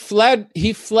he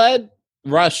fled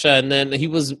Russia, and then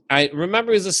I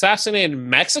remember he was assassinated in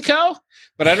Mexico,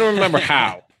 but I don't remember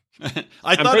how.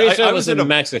 I'm pretty sure it was in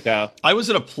Mexico. I was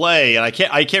in a play, and I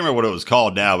can't remember what it was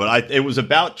called now, but it was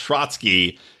about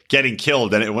Trotsky getting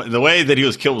killed, and the way that he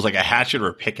was killed was like a hatchet or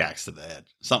a pickaxe to the head.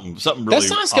 Something really. That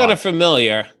sounds kind of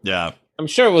familiar. Yeah, I'm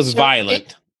sure it was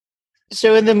violent.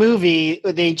 So in the movie,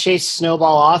 they chase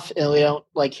Snowball off, and we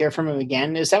don't hear from him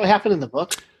again. Is that what happened in the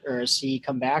book? or does he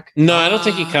come back? No, I don't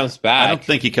think he comes back. I don't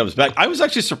think he comes back. I was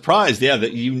actually surprised,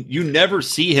 that you never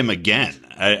see him again.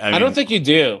 I don't think you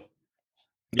do.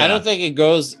 Yeah. I don't think it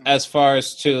goes as far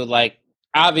as to like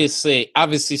obviously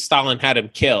Stalin had him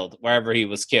killed wherever he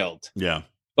was killed. Yeah.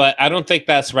 But I don't think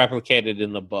that's replicated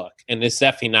in the book, and it's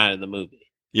definitely not in the movie.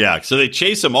 Yeah, so they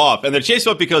chase him off, and they chase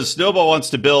him off because Snowball wants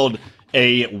to build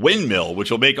a windmill,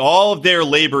 which will make all of their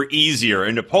labor easier.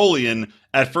 And Napoleon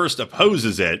at first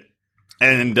opposes it,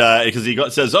 and because he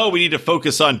says, "Oh, we need to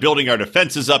focus on building our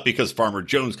defenses up because Farmer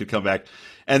Jones could come back."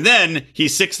 And then he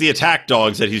sicks the attack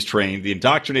dogs that he's trained, the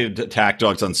indoctrinated attack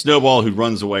dogs, on Snowball, who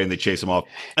runs away, and they chase him off.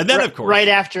 And then, of course, right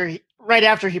after he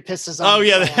pisses on. Oh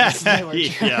yeah,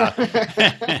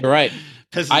 right.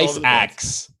 Ice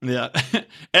axe. Yeah.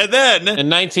 And then in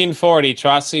 1940,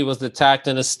 Trotsky was attacked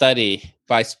in a study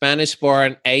by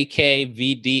Spanish-born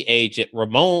AKVD agent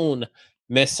Ramon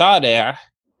Mesader,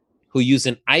 who used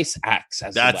an ice axe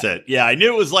as That's it. Yeah, I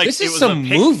knew it was like this it is was some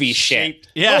movie shit.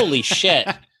 Yeah. Holy shit.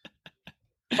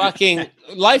 Fucking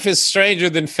life is stranger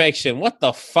than fiction. What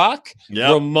the fuck?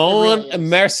 Yep. Ramon really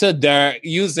Mercader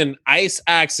used an ice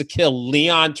axe to kill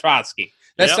Leon Trotsky.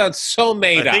 That sounds so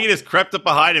made up. I think he just crept up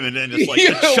behind him and then just like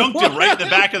chunked him right in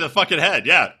the back of the fucking head.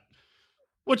 Yeah.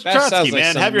 Which Trotsky,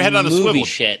 man? Have your head on a swivel.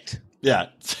 Shit. Yeah.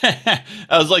 That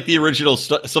was like the original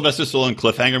Sylvester Stallone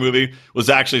cliffhanger movie was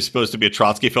actually supposed to be a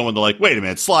Trotsky film. And they're like, wait a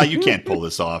minute, Sly, you can't pull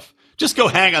this off. Just go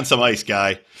hang on some ice,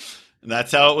 guy. And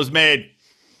that's how it was made.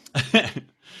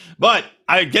 But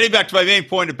getting back to my main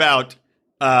point about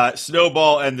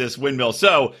Snowball and this windmill.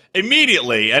 So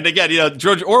immediately, and again,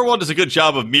 George Orwell does a good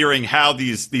job of mirroring how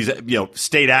these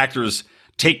state actors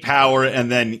take power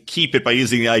and then keep it by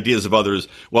using the ideas of others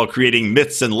while creating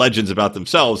myths and legends about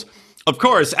themselves. Of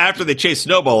course, after they chase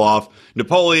Snowball off,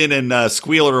 Napoleon and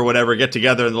Squealer or whatever get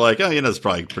together and they're like, oh, it's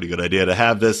probably a pretty good idea to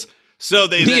have this. So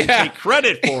they then take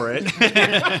credit for it.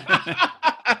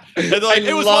 Like,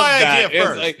 it was my idea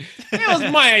first. It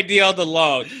was my idea all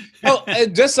along. Oh,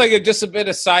 and just a bit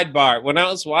of sidebar. When I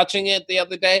was watching it the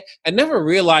other day, I never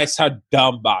realized how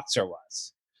dumb Boxer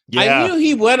was. Yeah. I knew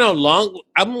he went along.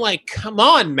 I'm like, come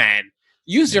on, man.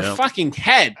 Use your fucking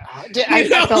head. I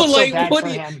felt so bad for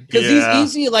him because he's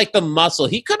easy like the muscle.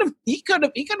 He could have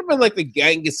been like the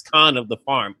Genghis Khan of the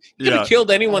farm. He could have killed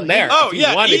anyone there. Oh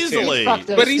yeah, easily.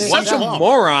 But he's such a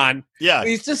moron. Yeah,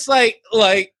 he's just like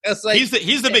it's like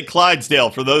he's the big Clydesdale.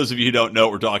 For those of you who don't know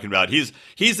what we're talking about, he's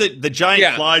the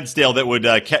giant Clydesdale that would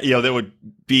that would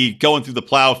be going through the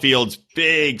plow fields.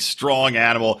 Big, strong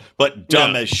animal, but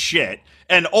dumb as shit.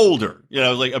 And older,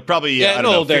 like probably I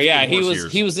don't know, older. Yeah,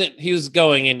 he was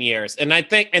going in years, and I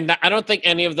don't think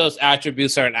any of those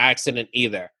attributes are an accident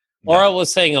either. No. Orwell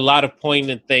was saying a lot of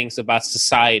poignant things about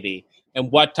society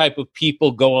and what type of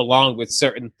people go along with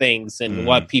certain things and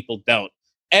what people don't.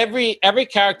 Every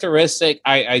characteristic,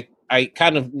 I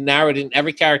kind of narrowed in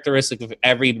every characteristic of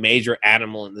every major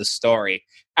animal in this story.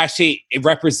 Actually, it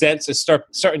represents a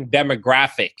certain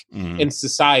demographic in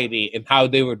society and how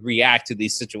they would react to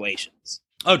these situations.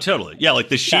 Oh, totally. Yeah, like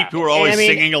the sheep who are always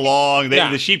singing along.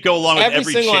 The sheep go along with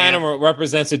every single chant. Animal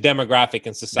represents a demographic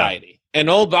in society. Yeah. And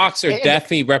Old Boxer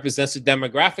definitely represents a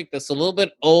demographic that's a little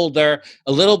bit older,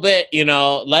 a little bit,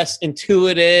 less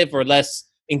intuitive or less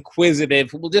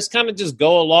inquisitive. We'll just kind of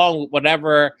go along with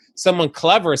whatever someone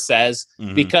clever says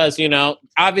because,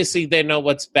 obviously they know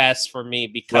what's best for me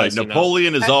because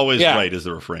Napoleon is always right is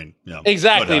the refrain. Yeah.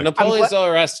 Exactly. Napoleon's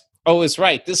always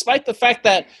right. Despite the fact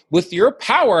that with your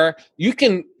power, you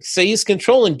can seize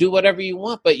control and do whatever you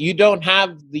want, but you don't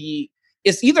have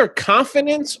it's either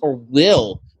confidence or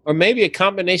will, or maybe a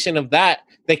combination of that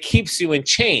keeps you in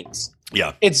chains.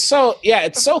 Yeah. It's so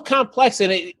complex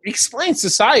and it explains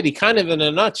society kind of in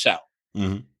a nutshell.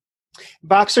 Mm-hmm.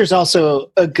 Boxer's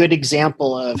also a good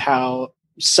example of how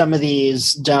some of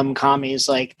these dumb commies,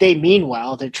 like, they mean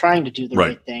well, they're trying to do the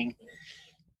right thing.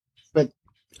 But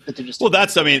they're just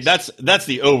that's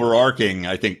the overarching,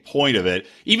 I think, point of it.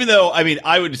 Even though,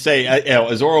 I would say,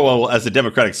 as Orwell, as a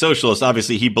democratic socialist,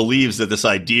 obviously he believes that this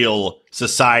ideal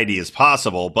society is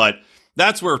possible, but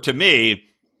that's where, to me,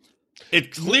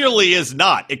 it clearly is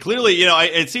not. It clearly,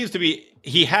 it seems to be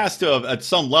he has to have, at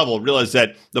some level, realized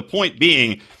that the point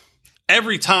being,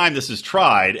 every time this is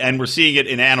tried, and we're seeing it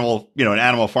in Animal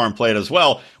Farm play it as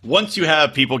well. Once you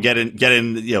have people get in,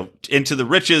 into the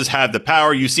riches, have the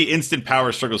power, you see instant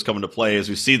power struggles come into play as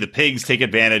we see the pigs take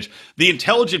advantage. The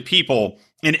intelligent people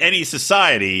in any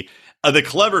society, the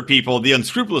clever people, the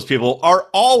unscrupulous people, are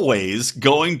always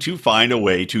going to find a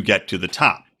way to get to the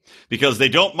top. Because they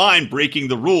don't mind breaking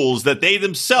the rules that they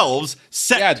themselves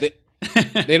set.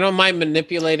 Yeah, they don't mind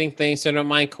manipulating things. They don't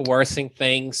mind coercing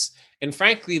things. And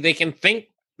frankly, they can think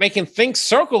making think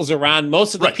circles around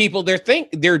most of the people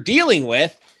they're dealing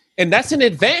with, and that's an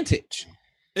advantage.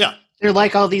 Yeah. They're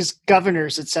like all these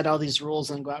governors that set all these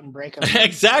rules and go out and break them.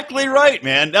 Exactly right,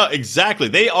 man. No, exactly.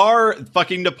 They are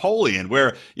fucking Napoleon,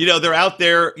 where, they're out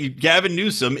there. Gavin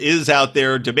Newsom is out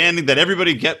there demanding that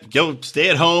everybody go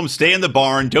stay at home, stay in the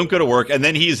barn, don't go to work. And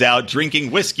then he's out drinking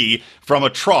whiskey from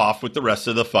a trough with the rest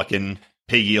of the fucking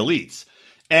piggy elites.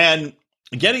 And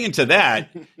getting into that,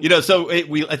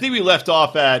 I think we left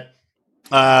off at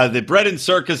the bread and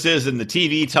circuses and the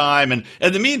TV time. And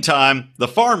in the meantime, the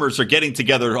farmers are getting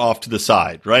together off to the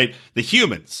side, right? The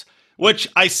humans, which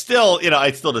it's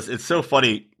so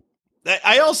funny.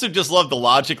 I also just love the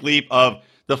logic leap of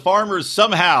the farmers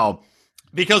somehow,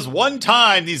 because one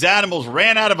time these animals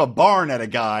ran out of a barn at a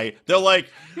guy. They're like,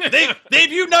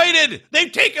 they've united.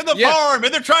 They've taken the farm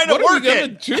and they're trying to work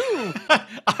it. Do?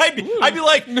 I'd be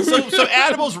like, so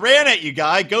animals ran at you,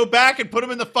 guy. Go back and put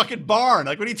them in the fucking barn.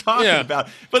 Like, what are you talking about?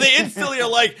 But they instantly are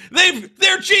like,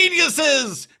 they're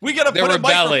geniuses. We got to put a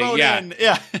microphone in.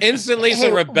 Yeah. Instantly it's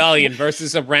a rebellion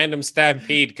versus a random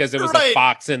stampede because there was a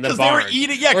fox in the barn.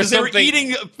 They were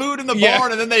eating food in the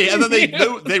barn, and then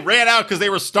they ran out because they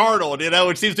were startled.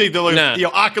 It seems to be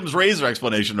the Occam's razor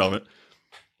explanation of it.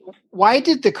 Why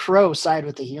did the crow side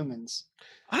with the humans?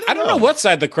 I don't know what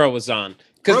side the crow was on.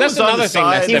 Because that's another thing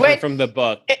that's different from the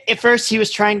book. At first, he was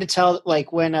trying to tell,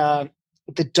 like, when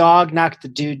the dog knocked the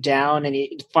dude down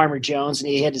and Farmer Jones, and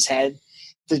he hit his head,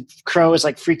 the crow was,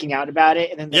 like, freaking out about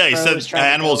it. And then he said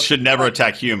animals should never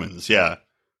attack humans. Yeah.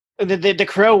 The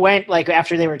crow went, like,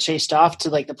 after they were chased off to,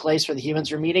 like, the place where the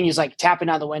humans were meeting. He's, like, tapping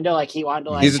on the window like he wanted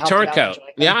to, like, he's a turncoat.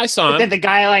 Yeah, I saw him. But then the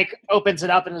guy, like, opens it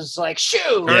up and is like,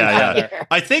 shoo! Yeah.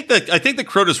 I think the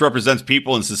crow just represents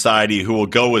people in society who will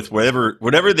go with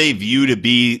whatever they view to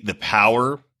be the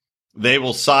power. They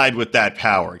will side with that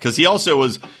power, because he also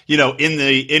was,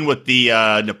 in with the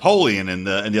Napoleon and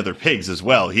the other pigs as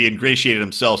well. He ingratiated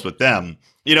himself with them.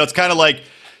 It's kind of like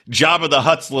Jabba the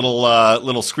Hutt's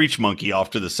little screech monkey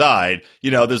off to the side.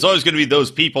 There's always going to be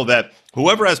those people that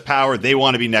whoever has power, they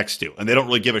want to be next to, and they don't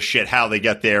really give a shit how they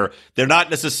get there. They're not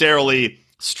necessarily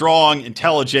strong,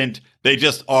 intelligent. They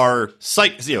just are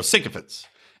sycophants.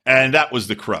 And that was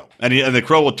the crow. And the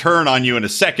crow will turn on you in a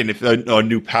second if a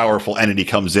new powerful entity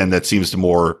comes in that seems to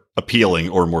more appealing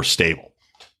or more stable.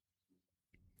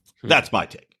 That's my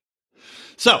take.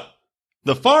 So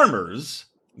the farmers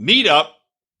meet up,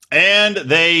 and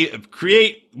they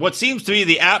create what seems to be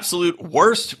the absolute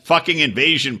worst fucking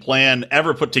invasion plan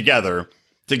ever put together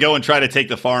to go and try to take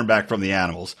the farm back from the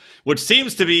animals, which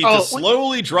seems to be to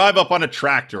slowly drive up on a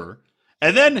tractor.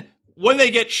 And then when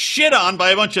they get shit on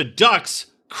by a bunch of ducks,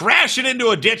 crash it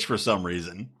into a ditch for some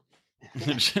reason.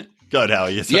 Good,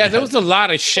 Howie. Yeah, there was a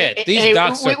lot of shit. These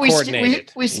ducks are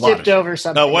coordinated. We skipped over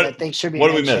something that I think should be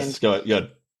mentioned. What did we miss? Go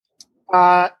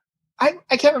ahead.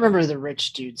 I can't remember the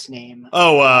rich dude's name.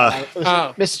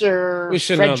 Mr. We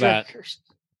should Frederick know that.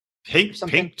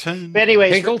 Pinkton. But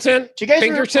anyways, Pinkerton? Do you guys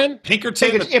Pinkerton?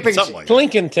 Something like that.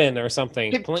 Plinkington or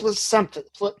something. Something.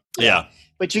 Yeah.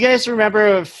 But do you guys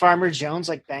remember Farmer Jones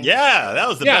banging? Yeah, that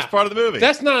was the best part of the movie.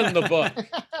 That's not in the book.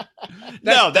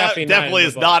 No, that definitely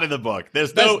is not in the book.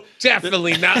 That's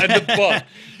definitely not in the book.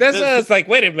 That's why I was like,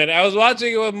 wait a minute. I was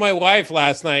watching it with my wife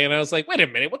last night, and I was like, wait a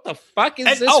minute, what the fuck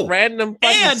is this random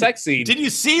fucking sex scene? Did you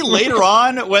see later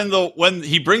on when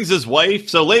he brings his wife?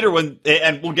 So later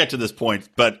and we'll get to this point,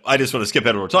 but I just want to skip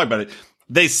ahead when we're talking about it.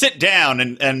 They sit down,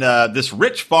 and this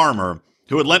rich farmer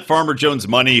who had lent Farmer Jones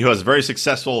money, who has a very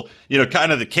successful,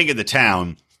 kind of the king of the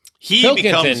town.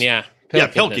 Pilkington.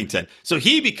 So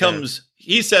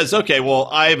he says, okay, well,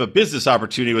 I have a business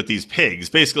opportunity with these pigs.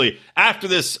 Basically, after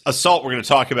this assault we're going to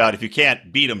talk about, if you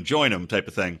can't beat them, join them type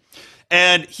of thing.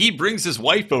 And he brings his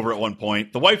wife over at one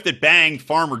point, the wife that banged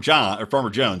Farmer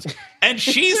Jones. And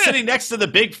she's sitting next to the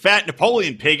big fat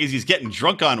Napoleon pig as he's getting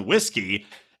drunk on whiskey.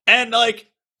 And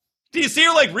do you see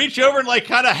her reach over and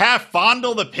kind of half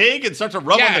fondle the pig and start to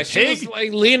rub on the pig? She was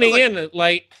leaning in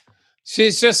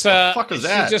she's just the fuck is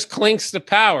that? She just clinks the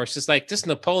power. She's like, this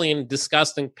Napoleon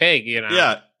disgusting pig,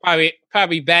 Yeah.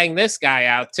 Probably bang this guy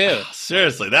out too.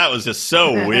 Seriously, that was just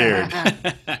so weird.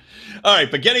 All right,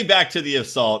 but getting back to the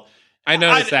assault. I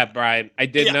noticed that, Brian. I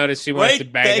did notice she wants to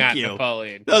bang out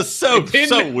Napoleon. That was so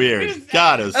weird.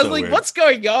 God, it was so weird. I was like, what's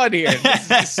going on here? This is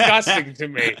disgusting to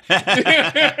me.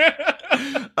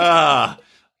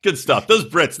 Good stuff. Those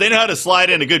Brits, they know how to slide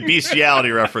in a good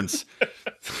bestiality reference.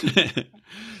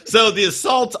 So the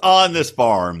assault on this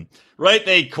farm, right?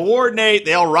 They coordinate.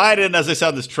 They all ride in, as I said,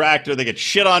 on this tractor. They get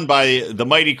shit on by the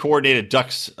mighty coordinated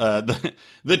ducks,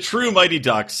 the true mighty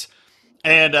ducks.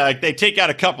 And they take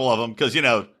out a couple of them because,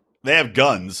 they have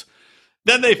guns.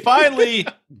 then they finally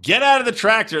get out of the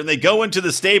tractor and they go into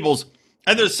the stables.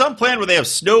 And there's some plan where they have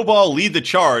Snowball lead the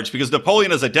charge because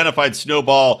Napoleon has identified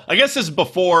Snowball. I guess this is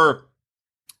before.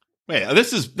 Wait,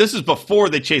 this is before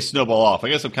they chase Snowball off. I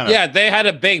guess I'm kind of. Yeah, they had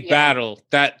a big battle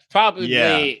that probably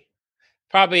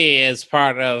is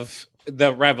part of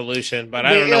the revolution, but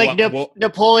I don't know what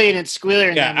Napoleon and Squealer.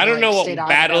 And I don't know what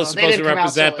battle is supposed to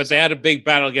represent, but they had a big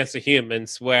battle against the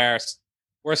humans where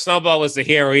Snowball was the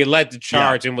hero. He led the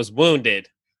charge and was wounded.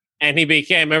 And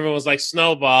everyone was like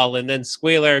Snowball, and then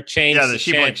Squealer changed the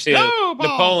chant to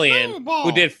Napoleon, Snowball.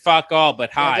 Who did fuck all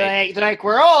but hide. They're like,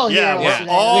 we're all heroes. We're today.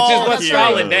 all Which is what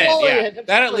Stalin did. Napoleon, Yeah.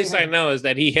 That at least I know is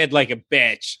that he hid like a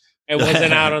bitch and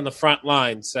wasn't out on the front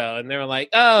line. So, and they were like,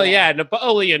 oh yeah,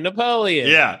 Napoleon.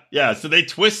 Yeah. So they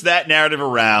twist that narrative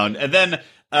around, and then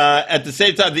at the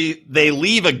same time, they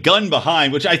leave a gun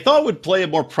behind, which I thought would play a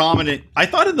more prominent. I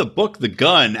thought in the book the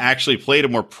gun actually played a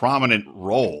more prominent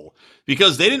role.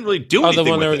 Because they didn't really do anything. The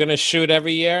one with they were it. going to shoot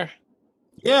every year?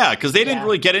 Yeah, because they didn't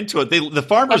really get into it. The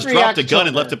farmers dropped a gun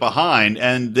and left it behind,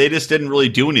 and they just didn't really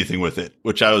do anything with it,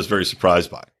 which I was very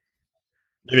surprised by.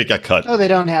 Maybe it got cut. Oh, they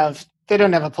don't have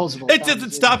opposable. It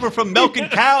doesn't stop her from milking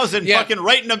cows and fucking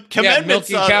writing them commandments.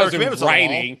 Milking cows and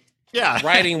writing. Yeah.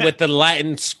 Writing with the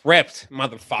Latin script,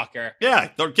 motherfucker. Yeah.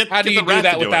 How do you do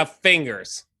that without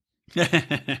fingers?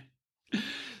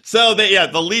 So,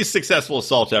 the least successful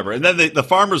assault ever. And then the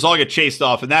farmers all get chased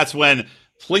off, and that's when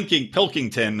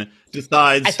Pilkington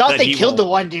decides I thought they killed the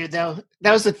one dude, though.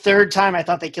 That was the third time I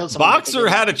thought they killed someone. Boxer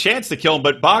had a chance to kill him,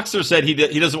 but Boxer said he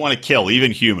doesn't want to kill,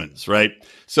 even humans, right?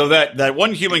 So that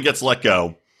one human gets let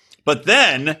go. But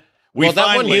then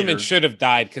that one human should have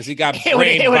died because he got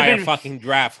brained by a fucking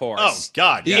draft horse. Oh,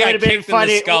 God. He got kicked in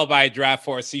the skull by a draft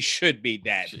horse. He should be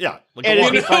dead. Yeah. Like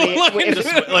Mr.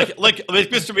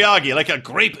 Miyagi, like a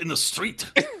grape in the street.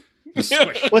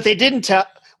 What they didn't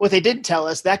tell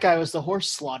us, that guy was the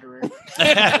horse slaughterer.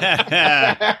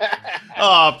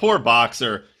 Oh, poor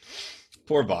Boxer.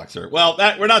 Well,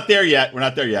 we're not there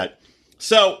yet.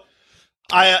 So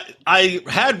I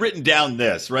had written down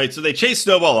this, right? So they chase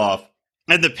Snowball off.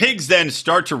 And the pigs then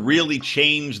start to really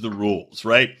change the rules,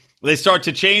 right? They start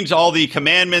to change all the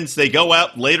commandments. They go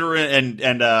out later and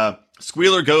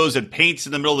Squealer goes and paints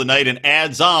in the middle of the night and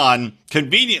adds on,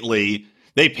 conveniently,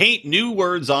 they paint new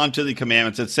words onto the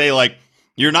commandments that say, like,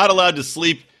 you're not allowed to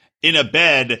sleep in a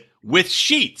bed with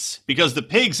sheets because the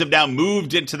pigs have now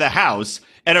moved into the house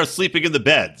and are sleeping in the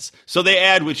beds. So they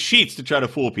add with sheets to try to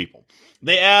fool people.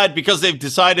 They add, because they've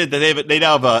decided that they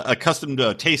now have a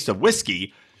accustomed taste of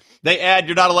whiskey, they add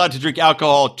you're not allowed to drink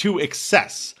alcohol to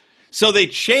excess. So they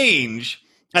change,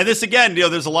 and this again,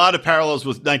 there's a lot of parallels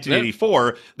with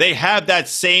 1984. They have that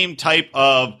same type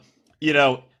of,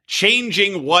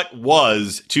 changing what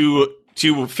was to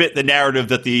fit the narrative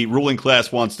that the ruling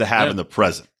class wants to have in the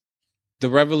present.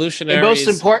 The revolutionaries.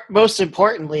 And most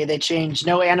importantly, they changed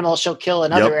no animal shall kill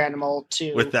another animal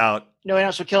to no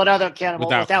animal shall kill another animal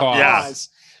without cause. Yes.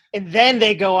 And then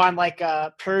they go on like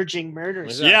purging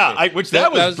murders. Exactly. Yeah,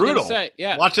 that was brutal.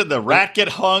 Watching the rat get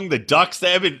hung, the ducks.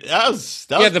 That was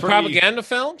the propaganda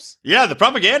films. Yeah, the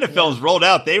propaganda films rolled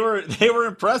out. They were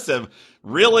impressive.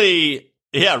 Really,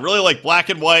 really like black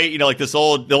and white. Like the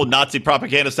old Nazi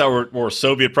propaganda style or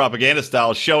Soviet propaganda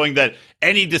style, showing that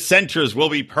any dissenters will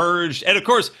be purged. And of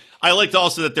course, I liked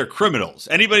also that they're criminals.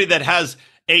 Anybody that has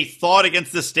a thought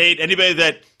against the state, anybody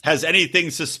that has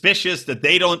anything suspicious that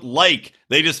they don't like,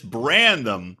 they just brand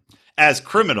them as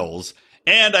criminals.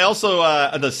 And I also,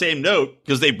 on the same note,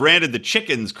 because they branded the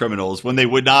chickens criminals when they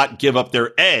would not give up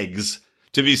their eggs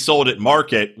to be sold at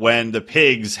market when the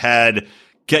pigs had,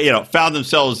 found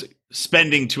themselves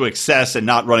spending to excess and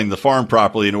not running the farm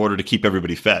properly in order to keep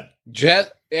everybody fed.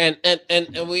 And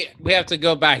we have to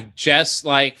go back just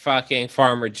like fucking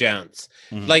Farmer Jones.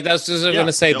 Mm-hmm. Like that's what I was going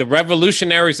to say. Yep. The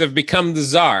revolutionaries have become the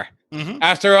czar. Mm-hmm.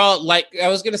 After all, like I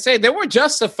was going to say, they were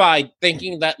justified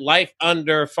thinking that life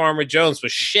under Farmer Jones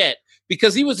was shit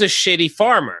because he was a shitty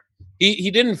farmer.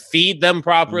 He didn't feed them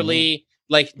properly.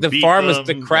 Mm-hmm. Like the farm was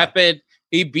decrepit. Yeah.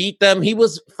 He beat them. He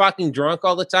was fucking drunk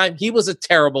all the time. He was a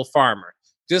terrible farmer.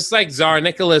 Just like Tsar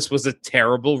Nicholas was a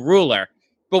terrible ruler.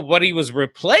 But what he was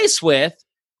replaced with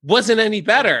wasn't any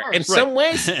better. In some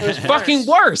ways, it was fucking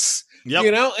worse.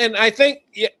 Yep. And I think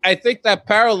that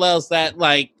parallels that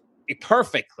like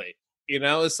perfectly.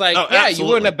 It's like, you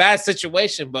were in a bad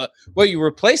situation, but what you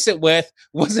replace it with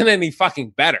wasn't any fucking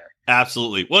better.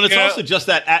 Absolutely. Well, it's also just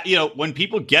that, when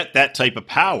people get that type of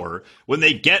power, when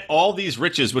they get all these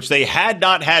riches, which they had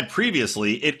not had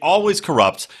previously, it always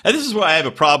corrupts. And this is why I have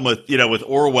a problem with, with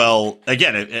Orwell.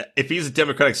 Again, if he's a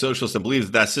democratic socialist and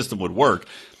believes that system would work,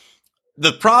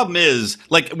 the problem is,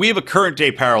 like, we have a current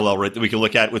day parallel, right, that we can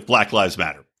look at with Black Lives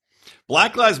Matter.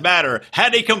 Black Lives Matter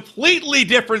had a completely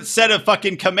different set of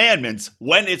fucking commandments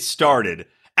when it started,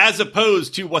 as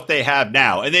opposed to what they have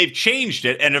now. And they've changed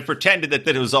it and have pretended that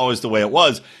it was always the way it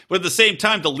was. But at the same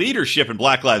time, the leadership in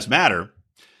Black Lives Matter,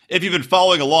 if you've been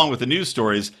following along with the news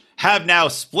stories, have now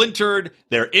splintered.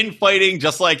 They're infighting,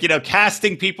 just like,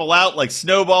 casting people out like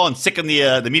Snowball and sicking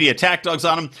the media attack dogs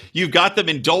on them. You've got them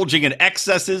indulging in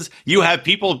excesses. You have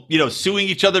people, suing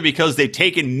each other because they've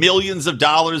taken millions of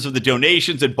dollars of the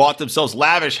donations and bought themselves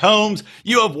lavish homes.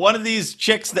 You have one of these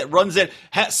chicks that runs it,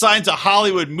 signs a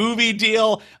Hollywood movie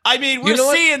deal. I mean, we're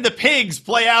seeing the pigs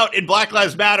play out in Black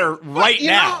Lives Matter right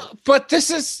now. But this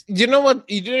is, you know what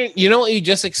you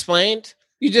just explained?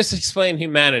 You just explained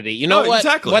humanity. You know what?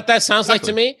 Exactly. What that sounds like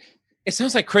to me? It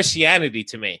sounds like Christianity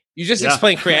to me. You just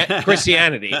explained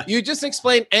Christianity. You just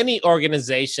explained any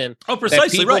organization precisely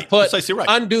that people right. put Precisely right.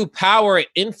 undue power and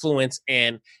influence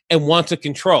in and want to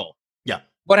control. Yeah.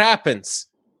 What happens?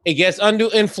 It gets undue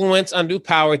influence, undue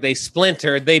power. They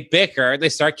splinter, they bicker, they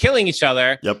start killing each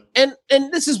other. Yep. And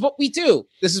this is what we do.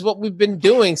 This is what we've been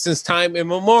doing since time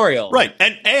immemorial. Right.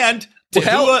 And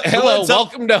hello,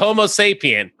 welcome to Homo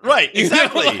sapien. Right,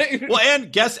 exactly. Well, and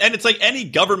it's like any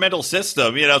governmental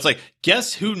system, it's like,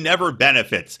 guess who never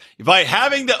benefits? By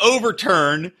having to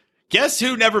overturn, guess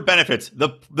who never benefits?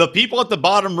 The people at the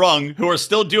bottom rung who are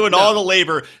still doing all the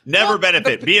labor never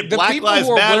benefit. Be it Black Lives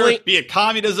Matter, be it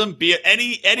communism, be it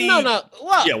any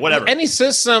Well, whatever. Any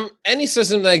system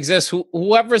that exists,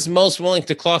 whoever's most willing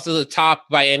to claw to the top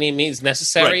by any means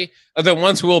necessary are the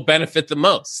ones who will benefit the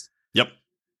most. Yep.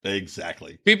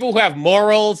 Exactly. People who have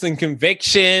morals and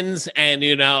convictions and,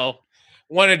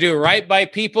 want to do right by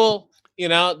people,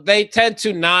 they tend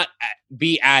to not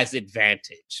be as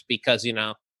advantaged because, you're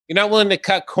not willing to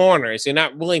cut corners. You're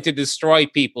not willing to destroy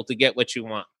people to get what you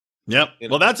want. Yep.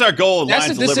 Well, that's our goal. That's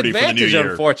Lions a of Liberty for the new disadvantage,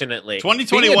 year. unfortunately.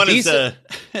 2021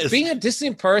 being a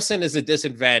decent person is a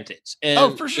disadvantage.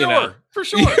 And, for sure. For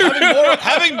sure.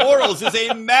 Having morals is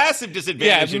a massive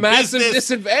disadvantage. In massive business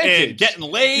disadvantage. And getting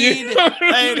laid.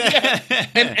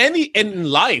 And in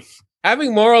life,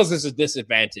 having morals is a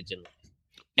disadvantage in life.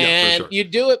 And you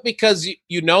do it because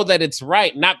you know that it's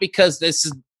right, not because this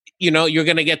is, you're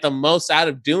going to get the most out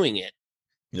of doing it.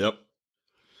 Yep.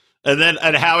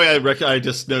 And Howie, I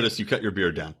just noticed you cut your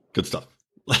beard down. Good stuff.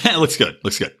 Looks good.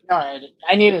 No,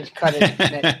 I needed to cut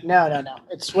it. No.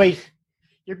 It's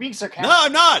you're being sarcastic.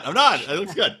 No, I'm not. It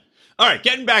looks good. All right,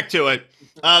 getting back to it.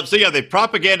 The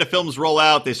propaganda films roll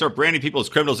out. They start branding people as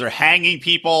criminals. They're hanging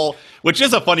people, which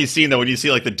is a funny scene, though, when you see,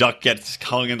 like, the duck gets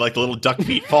hung and, like, the little duck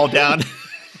feet fall down.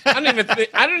 I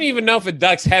don't even know if a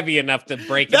duck's heavy enough to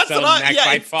break its own neck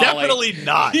by falling. Definitely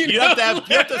not. You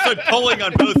have to start pulling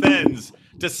on both ends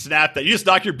to snap that. You just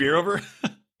knock your beer over?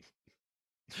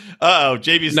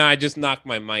 JB's... No, I just knocked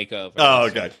my mic over. Oh,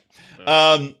 okay.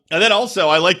 And then also,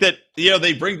 I like that,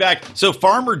 they bring back... So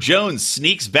Farmer Jones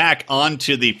sneaks back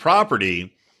onto the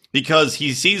property because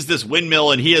he sees this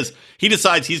windmill and he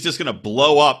decides he's just going to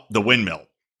blow up the windmill.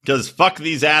 Because fuck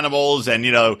these animals and,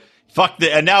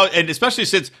 and especially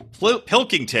since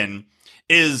Pilkington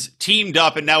is teamed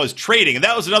up and now is trading. And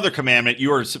that was another commandment.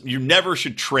 You never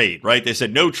should trade, right? They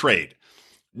said no trade.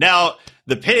 Now,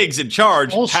 the pigs in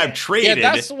charge have traded.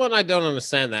 Yeah, that's the one I don't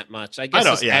understand that much. I guess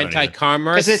it's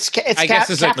anti-commerce. I guess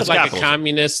it's like a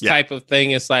communist type of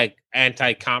thing. It's like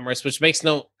anti-commerce, which makes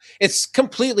it's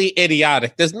completely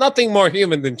idiotic. There's nothing more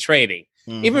human than trading.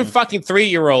 Mm-hmm. Even fucking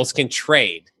 3-year-olds can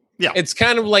trade. Yeah. It's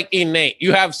kind of like innate.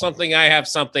 You have something, I have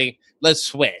something. Let's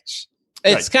switch.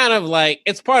 It's kind of like,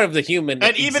 it's part of the human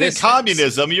And even in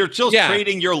communism, you're still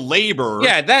trading your labor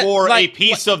for a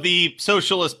piece of the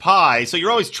socialist pie. So you're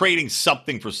always trading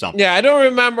something for something. Yeah, I don't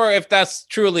remember if that's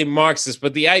truly Marxist,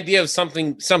 but the idea of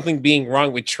something being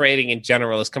wrong with trading in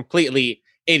general is completely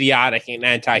idiotic and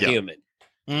anti-human.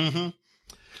 Yeah. Mm-hmm.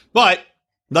 But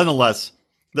nonetheless,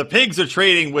 the pigs are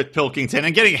trading with Pilkington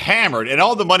and getting hammered. And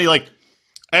all the money, like,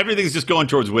 everything's just going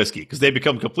towards whiskey because they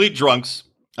become complete drunks,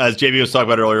 as JB was talking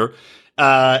about earlier.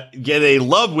 They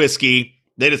love whiskey.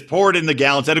 They just pour it in the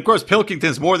gallons. And of course,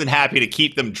 Pilkington's more than happy to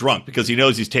keep them drunk because he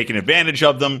knows he's taking advantage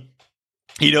of them.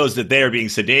 He knows that they are being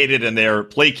sedated and they're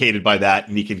placated by that.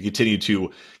 And he can continue to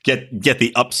get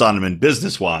the ups on them in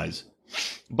business wise.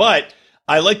 But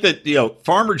I like that,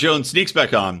 Farmer Jones sneaks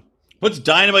back on, puts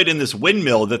dynamite in this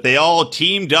windmill that they all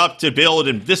teamed up to build.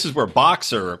 And this is where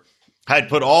Boxer had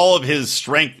put all of his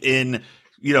strength in,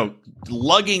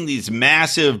 lugging these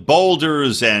massive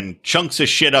boulders and chunks of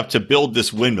shit up to build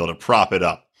this windmill to prop it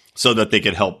up so that they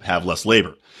could help have less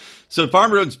labor. So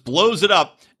Farmer Jones blows it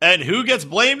up. And who gets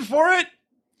blamed for it?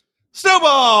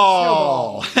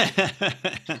 Snowball!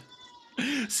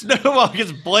 Snowball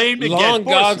gets blamed again. Long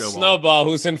gone Snowball. Snowball,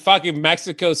 who's in fucking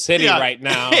Mexico City right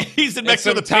now. He's in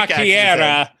Mexico with the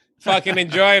taquiera, fucking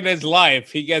enjoying his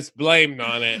life. He gets blamed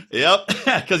on it. Yep,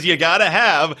 because you got to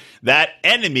have that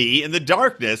enemy in the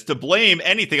darkness to blame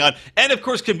anything on. And of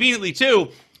course, conveniently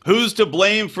too, who's to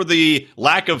blame for the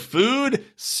lack of food?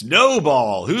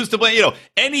 Snowball. Who's to blame?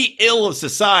 Any ill of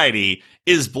society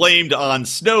is blamed on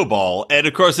Snowball. And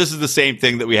of course, this is the same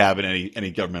thing that we have in any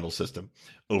governmental system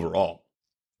overall.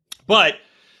 But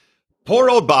poor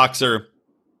old Boxer,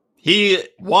 he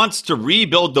wants to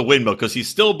rebuild the windmill because he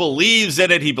still believes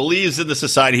in it. He believes in the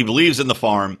society. He believes in the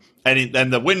farm.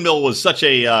 And the windmill was such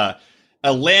a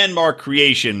landmark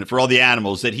creation for all the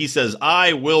animals that he says,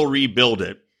 I will rebuild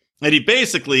it. And he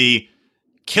basically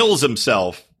kills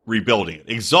himself rebuilding it,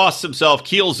 exhausts himself,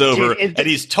 keels over, and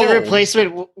he's told. The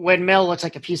replacement windmill looks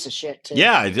like a piece of shit, too.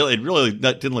 Yeah, it really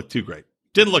didn't look too great.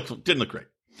 Didn't look great.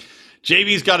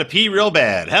 JB's got to pee real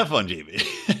bad. Have fun,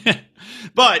 JB.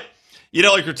 But,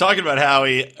 like you're talking about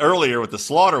Howie earlier with the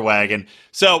slaughter wagon.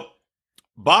 So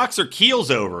Boxer keels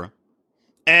over,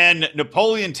 and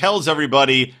Napoleon tells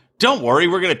everybody, don't worry,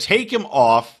 we're going to take him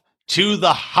off to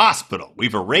the hospital.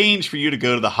 We've arranged for you to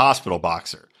go to the hospital,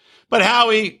 Boxer. But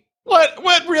Howie,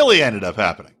 what really ended up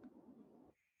happening?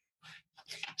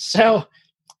 So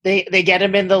they get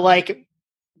him in the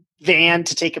van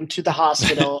to take him to the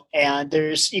hospital, and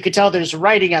you could tell there's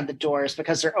writing on the doors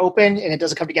because they're open and it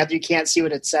doesn't come together. You can't see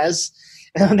what it says.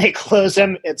 And when they close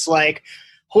them, it's like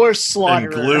horse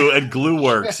slaughterer. And glue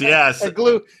works, yes.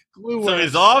 glue works. So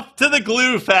he's off to the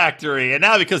glue factory. And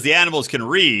now because the animals can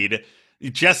read,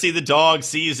 Jessie the dog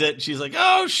sees it. And she's like,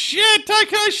 oh, shit,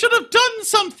 I should have done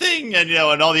something. And,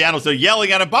 and all the animals are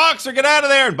yelling at him, Boxer, get out of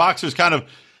there. And Boxer's kind of,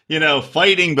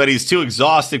 fighting, but he's too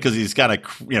exhausted because he's kind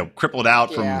of, crippled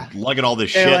out from lugging all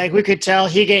this shit. We could tell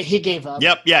he gave up.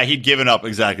 Yep. Yeah. He'd given up.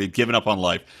 Exactly. He'd given up on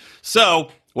life. So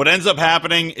what ends up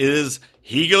happening is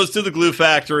he goes to the glue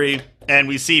factory and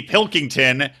we see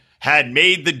Pilkington had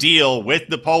made the deal with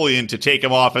Napoleon to take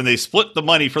him off, and they split the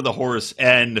money for the horse,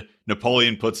 and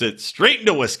Napoleon puts it straight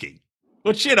into whiskey,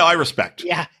 which, I respect.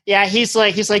 Yeah. Yeah. He's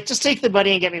like, just take the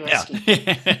money and get me whiskey.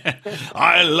 Yeah.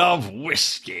 I love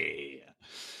whiskey.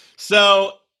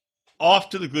 So off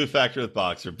to the glue factory with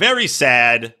Boxer. Very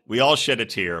sad. We all shed a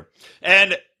tear.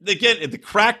 And again, the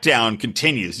crackdown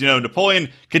continues. Napoleon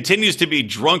continues to be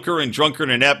drunker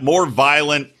and inept, more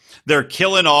violent. They're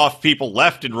killing off people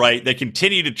left and right. They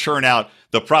continue to churn out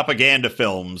the propaganda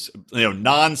films,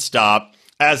 nonstop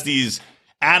as these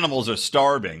animals are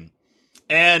starving.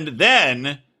 And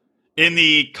then in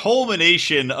the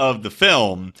culmination of the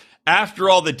film, after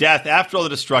all the death, after all the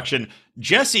destruction,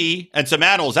 Jessie and some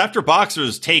animals, after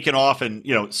Boxer's taken off and,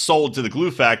 sold to the glue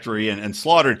factory and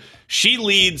slaughtered, she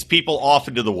leads people off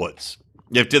into the woods,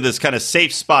 to this kind of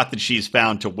safe spot that she's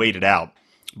found to wait it out.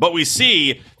 But we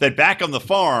see that back on the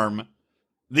farm,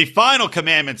 the final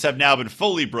commandments have now been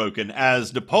fully broken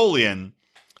as Napoleon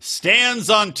stands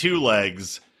on two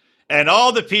legs and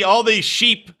all the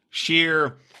sheep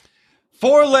shear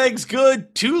 4 legs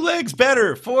good, 2 legs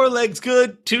better, 4 legs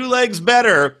good, 2 legs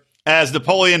better, as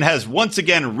Napoleon has once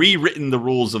again rewritten the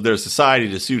rules of their society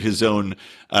to suit his own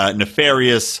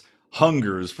nefarious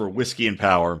hungers for whiskey and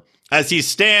power, as he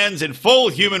stands in full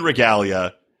human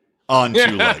regalia on 2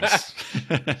 legs.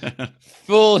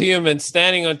 Full human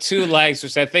standing on 2 legs,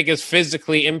 which I think is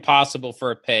physically impossible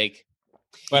for a pig.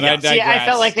 But I digress. See, I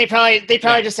felt like they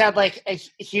probably just had like a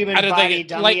human body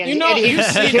dummy. You've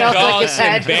seen dogs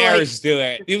and bears do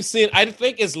it. I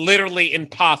think it's literally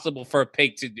impossible for a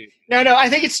pig to do. No, I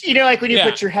think it's like when you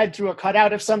put your head through a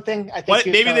cutout of something. I think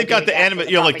maybe they've got the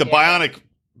animate, like the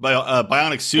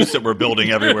bionic suits that we're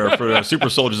building everywhere for super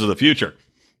soldiers of the future.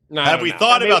 No, have we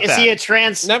thought about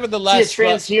that? Nevertheless,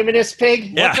 transhumanist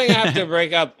pig? One thing I have to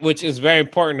break up, which is very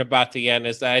important about the end,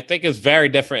 is that I think it's very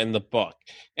different in the book.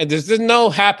 And there's no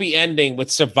happy ending with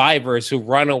survivors who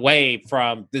run away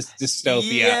from this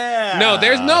dystopia. Yeah. No,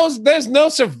 there's no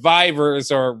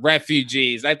survivors or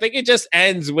refugees. I think it just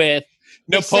ends with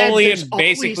Napoleon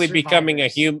basically becoming a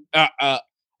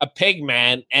pig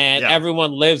man, and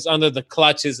everyone lives under the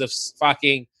clutches of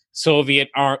fucking Soviet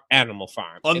animal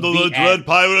farm. Under the dread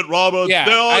pirate Roberts,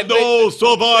 there are no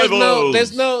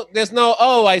survivors. There's no,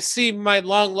 oh, I see my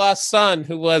long lost son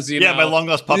who was, my long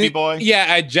lost puppy boy.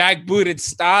 Yeah, a jackbooted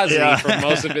Stasi for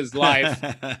most of his life.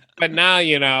 But now,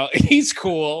 he's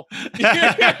cool.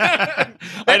 That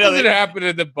doesn't happen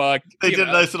in the book. They did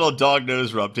a nice little dog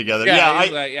nose rub together.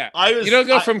 I was, you don't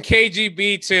go from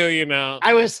KGB to,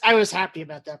 I was happy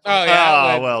about that. Oh,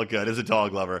 yeah. Oh, well, good. As a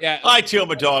dog lover. Yeah. I, too, am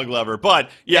a dog lover. But,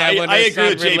 when I his agree son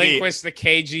with JB. relinquished the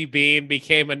KGB and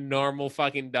became a normal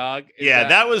fucking dog.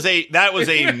 That was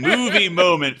a movie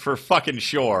moment for fucking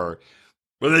sure.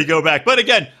 Where they go back, but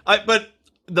again, but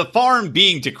the farm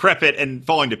being decrepit and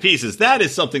falling to pieces, that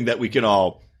is something that we can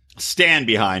all stand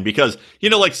behind because,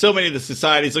 like so many of the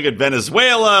societies, look at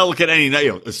Venezuela, look at any,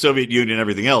 the Soviet Union and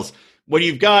everything else. When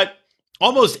you've got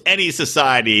almost any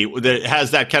society that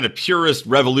has that kind of purist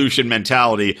revolution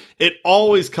mentality, it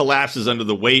always collapses under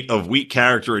the weight of weak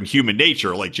character and human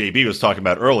nature, like JB was talking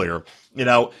about earlier.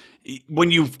 When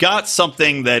you've got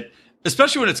something that,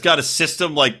 especially when it's got a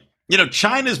system like,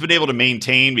 China's been able to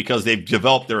maintain because they've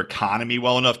developed their economy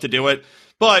well enough to do it.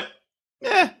 But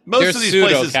most of these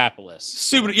places,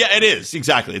 capitalists. It is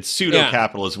exactly. It's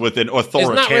pseudo-capitalist with an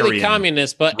authoritarian. It's not really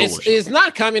communist, but rulership. it's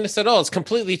not communist at all. It's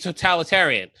completely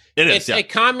totalitarian. It's a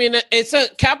communist. It's a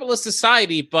capitalist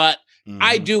society, but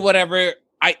I do whatever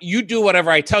you do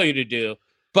whatever I tell you to do.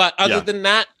 But other than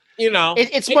that,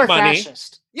 it's more money.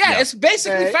 Fascist. Yeah, it's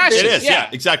basically fascist. It is. Yeah,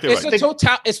 exactly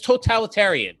right. It's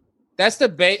totalitarian. That's the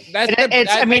base. I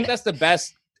think that's the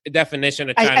best definition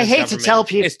of China's I hate to tell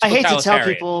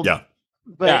people. Yeah.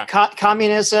 But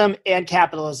communism and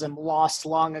capitalism lost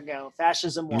long ago.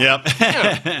 Fascism won. Yep.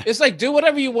 It's like do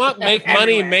whatever you want, make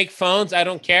money, make phones. I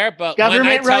don't care. But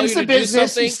government runs the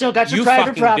business. You still got your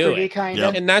private property, kind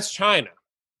of. And that's China.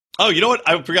 Oh, you know what?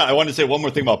 I forgot. I wanted to say one more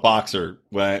thing about Boxer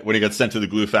when he got sent to the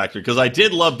glue factory because I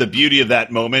did love the beauty of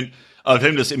that moment of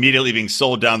him just immediately being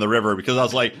sold down the river because I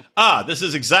was like, this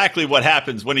is exactly what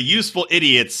happens when a useful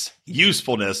idiot's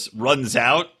usefulness runs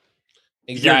out.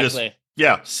 Exactly.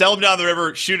 Sell him down the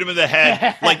river, shoot him in the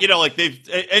head.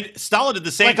 And Stalin did the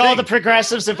same thing. All the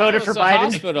progressives that voted for Biden.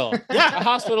 Hospital. A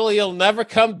hospital you'll never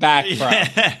come back from.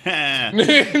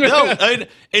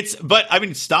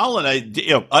 Stalin,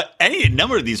 any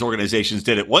number of these organizations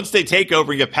did it. Once they take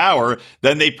over and get power,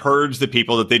 then they purge the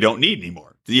people that they don't need anymore.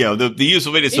 The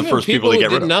useful idiot is the first people to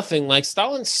get rid of. Nothing. Like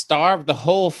Stalin starved the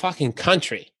whole fucking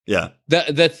country. Yeah.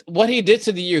 What he did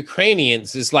to the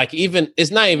Ukrainians is not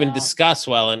even discussed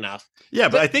well enough. Yeah,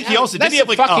 but I think he also did he have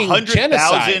like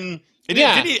 100,000. He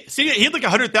had like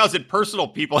 100,000 personal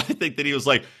people. I think that he was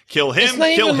like, kill him,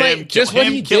 kill him, just what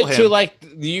he did to like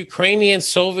the Ukrainian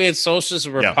Soviet Socialist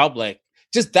Republic.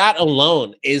 Just that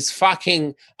alone is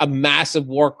fucking a massive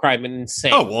war crime and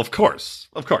insane. Oh well, of course.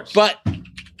 But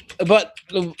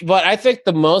I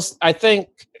think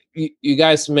you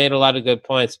guys made a lot of good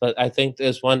points. But I think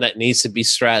there's one that needs to be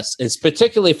stressed. It's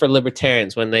particularly for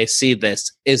libertarians when they see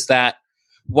this is that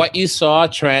what you saw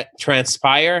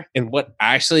transpire and what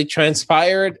actually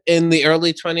transpired in the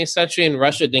early 20th century in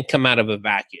Russia didn't come out of a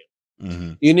vacuum.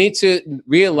 Mm-hmm. You need to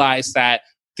realize that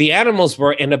the animals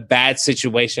were in a bad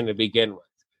situation to begin with.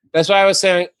 That's why I was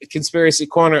saying Conspiracy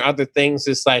Corner, other things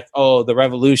is like, the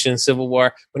revolution, civil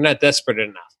war, we're not desperate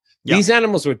enough. Yep. These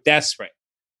animals were desperate.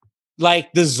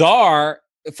 Like the Tsar,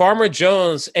 Farmer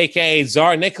Jones, aka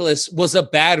Tsar Nicholas, was a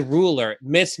bad ruler,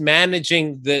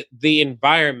 mismanaging the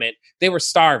environment. They were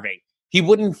starving. He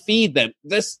wouldn't feed them.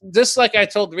 This, just like I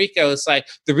told Rico, it's like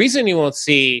the reason you won't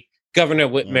see Governor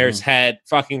Whitmer's head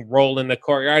fucking roll in the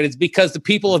courtyard is because the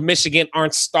people of Michigan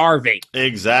aren't starving.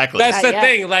 Exactly. That's the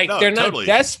thing. Like they're not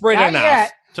desperate enough.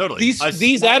 Yet. Totally.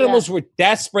 These animals were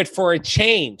desperate for a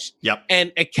change. Yep.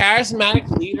 And a charismatic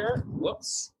leader.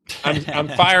 Whoops. I'm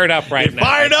fired up right now.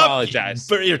 Fired up. I apologize.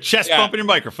 But your chest bumping your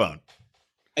microphone.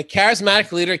 A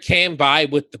charismatic leader came by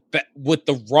with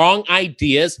the wrong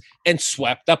ideas and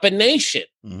swept up a nation.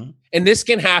 Mm-hmm. And this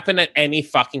can happen at any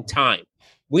fucking time.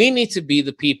 We need to be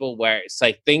the people where it's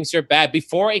like things are bad.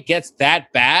 Before it gets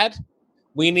that bad,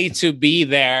 we need to be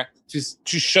there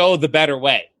to show the better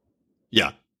way.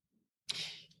 Yeah.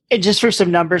 And just for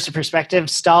some numbers of perspective,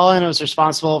 Stalin was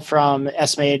responsible from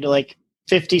estimated like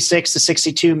 56 to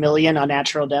 62 million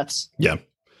unnatural deaths. Yeah.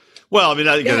 Well, I mean,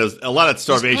 I think there's a lot of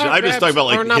starvation. I'm just talking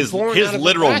about like his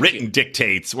literal written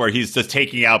dictates where he's just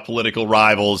taking out political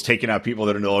rivals, taking out people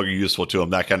that are no longer useful to him,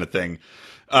 that kind of thing.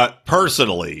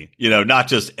 Personally, not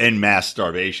just en masse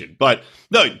starvation. But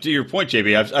no, to your point,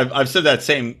 JB, I've said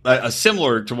that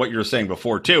similar to what you were saying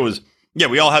before too. Is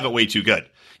we all have it way too good.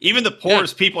 Even the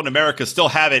poorest people in America still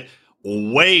have it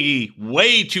way,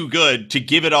 way too good to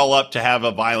give it all up to have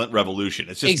a violent revolution.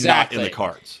 It's just not in the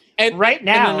cards. And right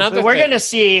now, we're going to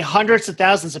see hundreds of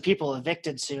thousands of people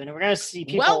evicted soon, and we're going to see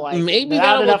people maybe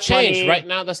that will change. Money, right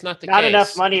now, that's not the case. Not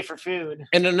enough money for food.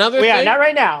 And another thing, not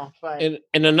right now. But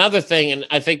and another thing, and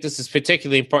I think this is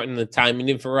particularly important in the time, and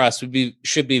even for us,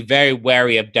 should be very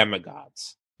wary of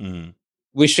demagogues. Mm-hmm.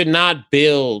 We should not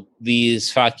build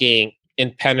these fucking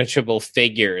impenetrable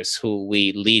figures who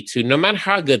we lead to, no matter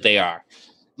how good they are.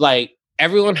 Like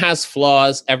everyone has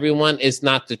flaws. Everyone is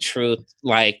not the truth.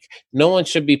 Like, no one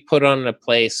should be put on a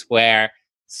place where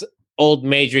old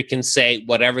Major can say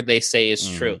whatever they say is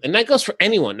true. And that goes for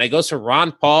anyone. That goes for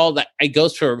Ron Paul. That it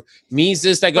goes for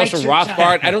Mises. That goes for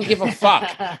Rothbard. I don't give a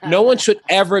fuck. No one should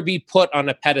ever be put on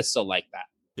a pedestal like that.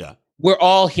 Yeah. We're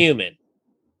all human.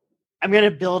 I'm going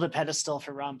to build a pedestal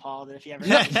for Ron Paul that if you ever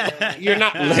You're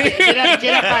not get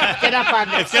up on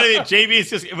this. It's going to be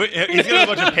JB's just he's going to have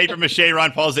a bunch of paper mache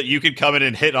Ron Pauls that you can come in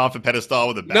and hit off a pedestal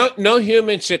with a bat. No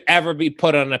human should ever be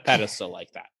put on a pedestal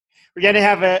like that. We're going to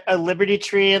have a Liberty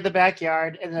tree in the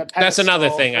backyard. And that's another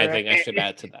thing I think I should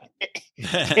add to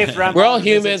that. We're all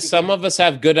humans. Some of us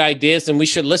have good ideas and we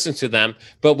should listen to them,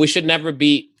 but we should never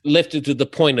be lifted to the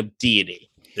point of deity.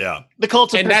 Yeah. The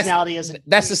cult of personality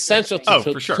that's essential to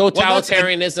for sure.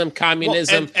 Totalitarianism,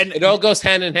 communism. And it all goes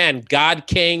hand in hand. God,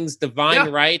 kings,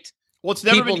 divine right. Well, it's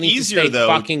never been easier,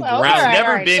 though. It's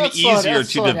never been easier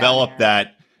to develop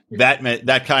that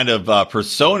kind of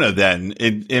persona then.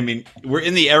 I mean, we're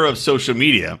in the era of social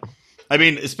media. I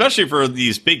mean, especially for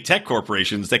these big tech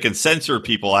corporations that can censor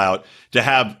people out to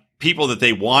have people that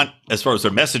they want as far as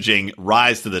their messaging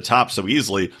rise to the top so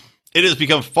easily. It has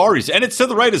become far easier. And it's to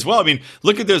the right as well. I mean,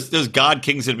 look at those God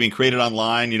kings that have been created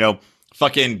online,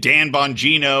 fucking Dan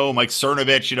Bongino, Mike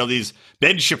Cernovich, these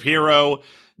Ben Shapiro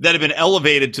that have been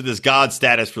elevated to this God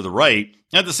status for the right.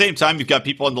 At the same time, you've got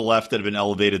people on the left that have been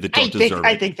elevated that don't deserve it.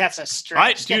 I think that's a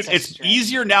stretch. Dude, it's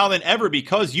easier now than ever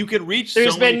because you can reach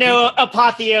There's so many been no people.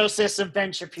 Apotheosis of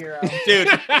Ben Shapiro. Dude,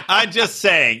 I'm just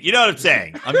saying. You know what I'm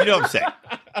saying? You know what I'm saying?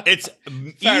 It's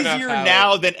easier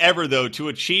now than ever, though, to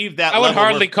achieve that level. I would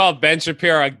hardly call Ben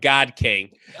Shapiro a God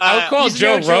king. I would call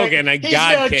Joe Rogan a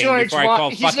God king before I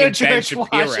call fucking Ben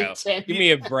Shapiro. Give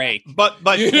me a break. But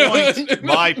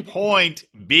my point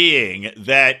being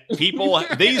that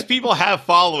these people have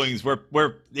followings where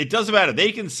it doesn't matter.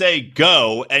 They can say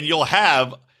go, and you'll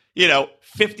have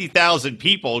 50,000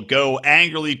 people go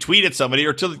angrily tweet at somebody,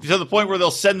 or to the point where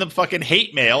they'll send them fucking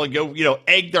hate mail and go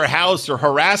egg their house or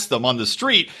harass them on the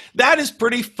street. That is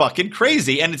pretty fucking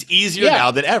crazy, and it's easier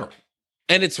now than ever.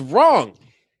 And it's wrong.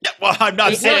 Yeah, well, I'm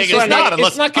not saying it's not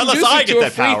unless I get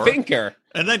that power. Thinker.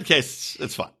 In that case,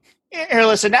 it's fine. Here,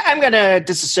 listen, I'm going to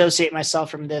disassociate myself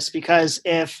from this because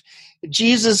if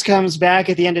Jesus comes back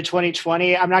at the end of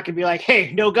 2020, I'm not going to be like,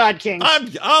 hey, no God king.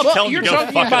 I'll tell him to go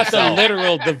fuck himself. About the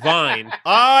literal divine.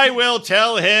 I will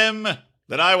tell him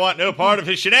that I want no part of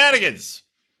his shenanigans.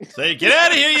 Say, get out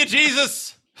of here, you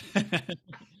Jesus.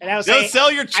 And I was go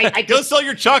sell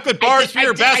your chocolate bars for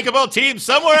your basketball team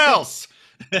somewhere else.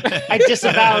 I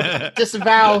disavow.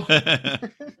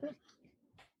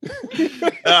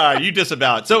 You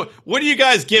disavow it. So what do you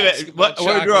guys give it? What do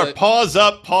our pause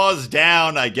up, pause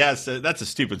down? I guess that's a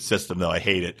stupid system, though. I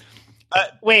hate it.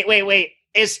 Wait.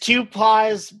 Is 2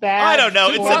 pause bad? I don't know.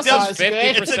 It's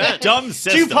a dumb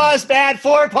system. 2 pause bad,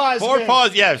 4 pause. 4 good.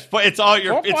 pause. Yeah, it's all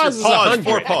your. It's your pause.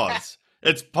 4 pause.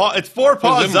 It's 4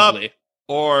 pause up.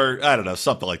 Or, I don't know,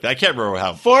 something like that. I can't remember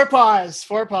how. 4 pause.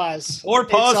 4 pause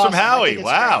from Howie.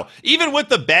 Wow. Great. Even with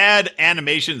the bad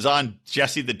animations on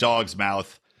Jesse the dog's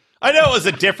mouth. I know it was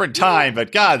a different time,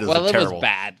 but God, this was terrible. It was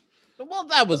bad. Well,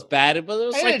 that was bad, but it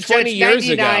was like 20 years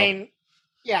ago.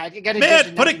 Yeah, you got to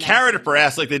Man, put a carrot up her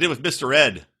ass like they did with Mr.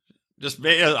 Ed. Just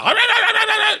then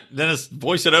just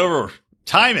voice it over.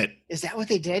 Time it. Is that what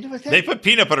they did with it? They put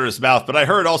peanut butter in his mouth, but I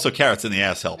heard also carrots in the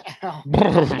ass help. Oh.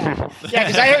 Yeah,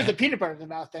 because I heard the peanut butter in the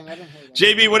mouth thing. I didn't hear that.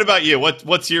 JB, what about you?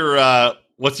 What's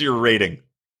your rating?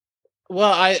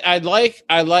 Well, I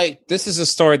like this is a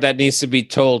story that needs to be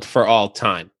told for all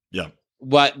time. Yeah.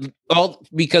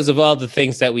 Because of all the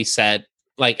things that we said,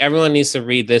 like everyone needs to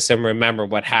read this and remember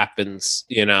what happens,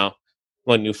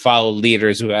 when you follow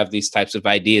leaders who have these types of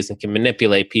ideas and can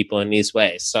manipulate people in these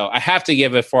ways. So I have to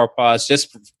give it 4 pause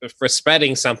just for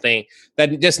spreading something that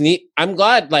I'm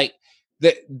glad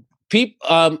that people,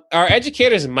 our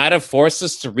educators might have forced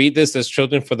us to read this as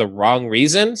children for the wrong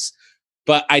reasons,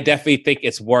 but I definitely think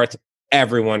it's worth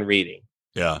everyone reading.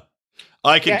 Yeah.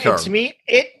 I concur. To me,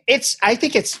 I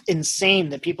think it's insane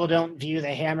that people don't view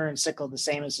the hammer and sickle the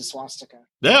same as the swastika.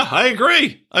 Yeah, I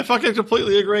agree. I fucking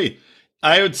completely agree.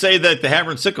 I would say that the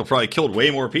hammer and sickle probably killed way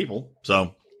more people.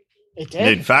 So it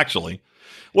did factually.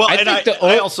 Well,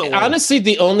 I also honestly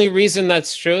the only reason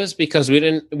that's true is because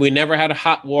we never had a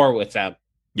hot war with them.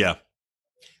 Yeah.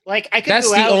 Like I could. That's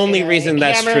go the out only reason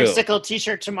that's hammer true. And sickle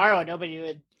T-shirt tomorrow, and nobody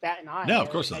would bat an eye. No,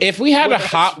 of course not. If we had a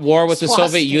hot war with the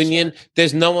Soviet Union,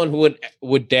 there's no one who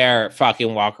would dare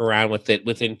fucking walk around with it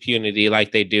with impunity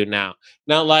like they do now.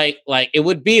 Not like it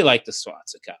would be like the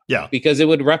swastika. Yeah, because it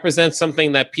would represent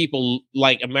something that people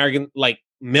like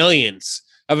millions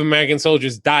of American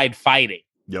soldiers died fighting.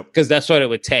 Yep. Because that's what it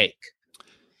would take.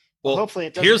 Well, hopefully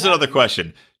it doesn't here's another happen.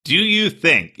 question. Do you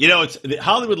think,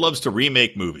 Hollywood loves to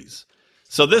remake movies.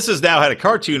 So this has now had a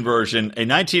cartoon version, a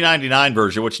 1999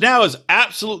 version, which now is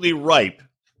absolutely ripe.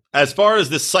 As far as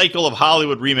this cycle of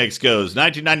Hollywood remakes goes,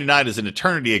 1999 is an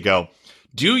eternity ago.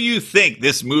 Do you think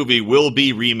this movie will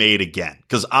be remade again?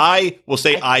 Because I will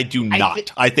say I do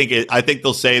not. I think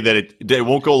they'll say that it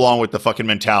won't go along with the fucking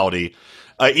mentality.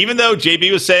 Even though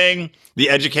JB was saying the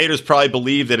educators probably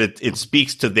believe that it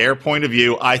speaks to their point of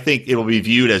view, I think it will be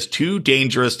viewed as too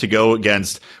dangerous to go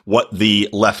against what the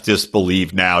leftists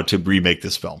believe now to remake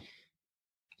this film.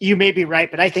 You may be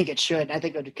right, but I think it should. I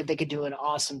think they could do an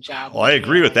awesome job. Well, I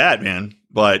agree with that, man.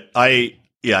 But I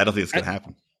don't think it's going to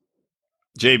happen.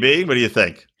 JB, what do you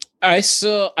think? I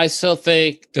still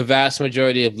think the vast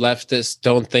majority of leftists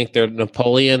don't think they're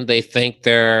Napoleon. They think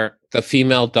they're the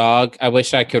female dog. I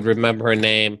wish I could remember her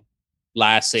name.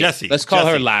 Lassie. Jessie. Let's call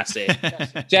her Lassie.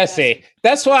 Jessie.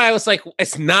 That's why I was like,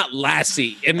 it's not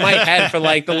Lassie in my head for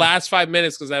like the last 5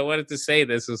 minutes because I wanted to say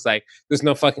this. It was like, there's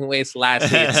no fucking way it's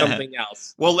Lassie. It's something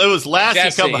else. Well, it was Lassie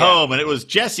Jessie, come home, and it was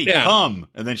Jessie come.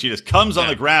 And then she just comes on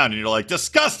the ground, and you're like,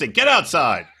 disgusting. Get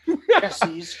outside.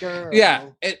 Jesse's girl. Yeah.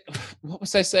 What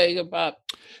was I saying about?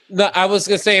 No, I was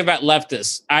going to say about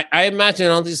leftists. I imagine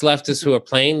all these leftists who are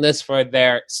playing this for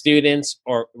their students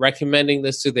or recommending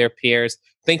this to their peers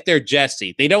think they're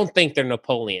Jesse. They don't think they're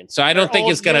Napoleon. So I don't think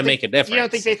it's going to make a difference. You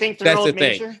don't think they think they're Old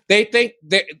Major? They think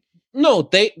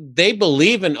they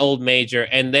believe in Old Major,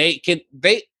 and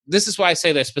this is why I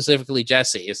say they're specifically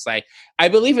Jesse. It's like, I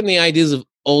believe in the ideas of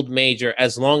Old Major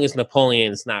as long as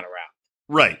Napoleon is not around.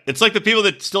 Right. It's like the people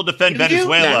that still defend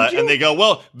Venezuela, and they go,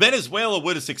 well, Venezuela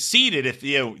would have succeeded if the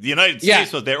United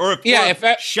States was there. Or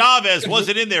if Chavez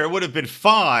wasn't in there, it would have been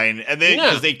fine. And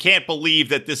because they can't believe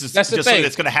that this is just something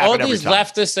that's going to happen every time.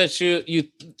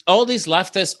 All these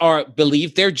leftists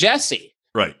believe they're Jesse.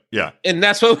 Right. Yeah. And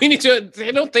that's what we need to.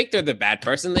 They don't think they're the bad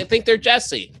person. They think they're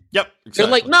Jesse. Yep. Exactly.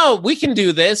 They're like, no, we can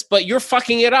do this, but you're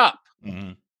fucking it up.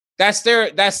 Mm-hmm. That's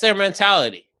their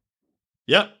mentality.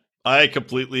 Yep. I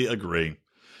completely agree.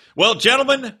 Well,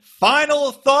 gentlemen,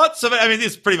 final thoughts of it. I mean,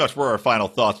 these pretty much were our final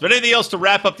thoughts. But anything else to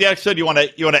wrap up the episode? You want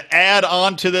to add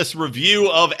on to this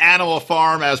review of Animal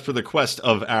Farm as per the quest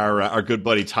of our good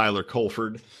buddy Tyler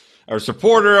Colford, our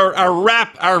supporter, our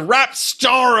rap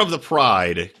star of the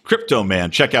Pride, Crypto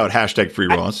Man. Check out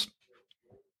 #FreeRoss.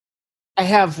 I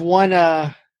have one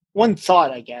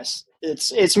thought. I guess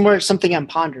it's more something I'm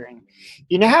pondering.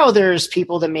 You know how there's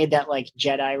people that made that like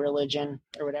Jedi religion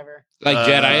or whatever, like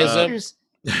Jediism.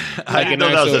 I didn't know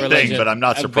that was a thing, but I'm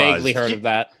not surprised. I've vaguely heard of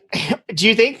that. Do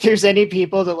you think there's any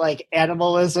people that like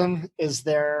animalism is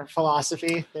their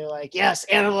philosophy? They're like, yes,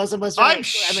 animalism was right. I'm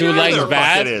sure like there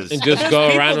that is. And just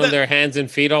go around on their hands and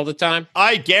feet all the time.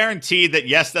 I guarantee that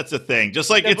yes, that's a thing.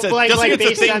 Just like it's a like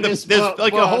thing. There's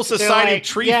like a whole society of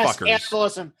tree fuckers.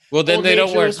 Animalism. Well, then they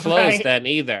don't wear clothes then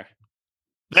either.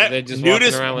 So they're just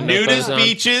nudist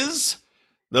beaches.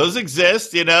 Those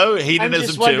exist, hedonism I'm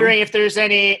just wondering if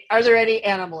are there any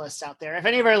animalists out there? If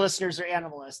any of our listeners are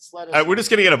animalists, let us know. We're just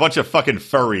going to get a bunch of fucking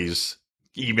furries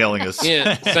emailing us.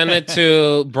 Yeah, send it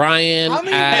to Brian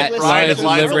at Lions of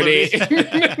Liberty. If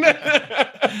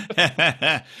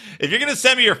you're going to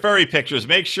send me your furry pictures,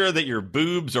 make sure that your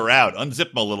boobs are out.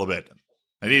 Unzip them a little bit.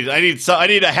 I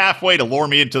need a halfway to lure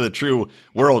me into the true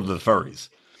world of the furries.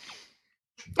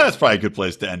 That's probably a good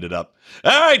place to end it up.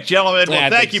 All right, gentlemen. Well,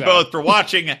 thank you both for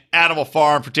watching Animal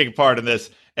Farm, for taking part in this.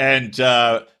 And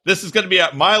this is going to be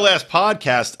my last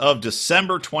podcast of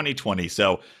December 2020.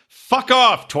 So fuck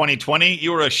off, 2020.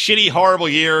 You were a shitty, horrible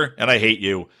year, and I hate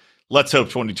you. Let's hope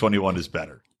 2021 is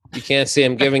better. You can't see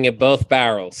him giving it both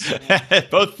barrels.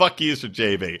 Both fuck yous from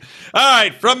JB. All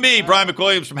right, from me, Brian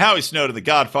McWilliams, from Howie Snowden, the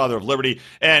Godfather of Liberty,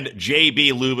 and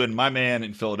JB Lubin, my man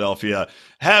in Philadelphia,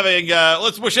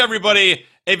 let's wish everybody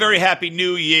a very happy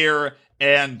new year.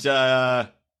 And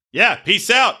peace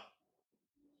out.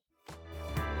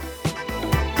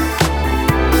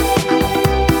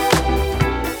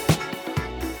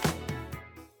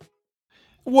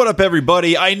 What up,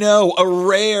 everybody? I know, a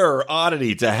rare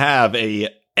oddity to have a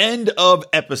end of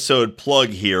episode plug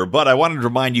here, but I wanted to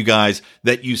remind you guys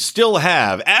that you still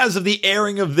have, as of the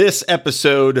airing of this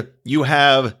episode, you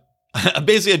have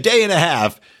basically a day and a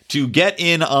half to get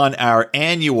in on our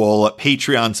annual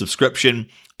Patreon subscription.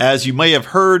 As you may have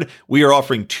heard, we are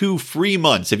offering 2 free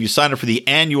months. If you sign up for the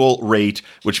annual rate,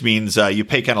 which means you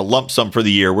pay kind of lump sum for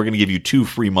the year, we're going to give you 2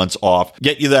 free months off.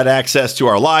 Get you that access to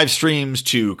our live streams,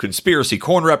 to Conspiracy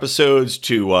Corner episodes,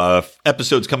 to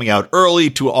episodes coming out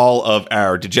early, to all of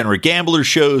our Degenerate Gambler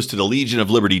shows, to the Legion of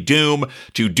Liberty Doom,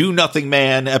 to Do Nothing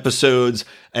Man episodes,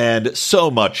 and so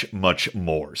much, much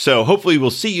more. So hopefully we'll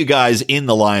see you guys in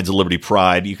the Lions of Liberty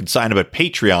Pride. You can sign up at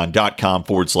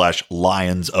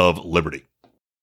patreon.com/Lions of Liberty.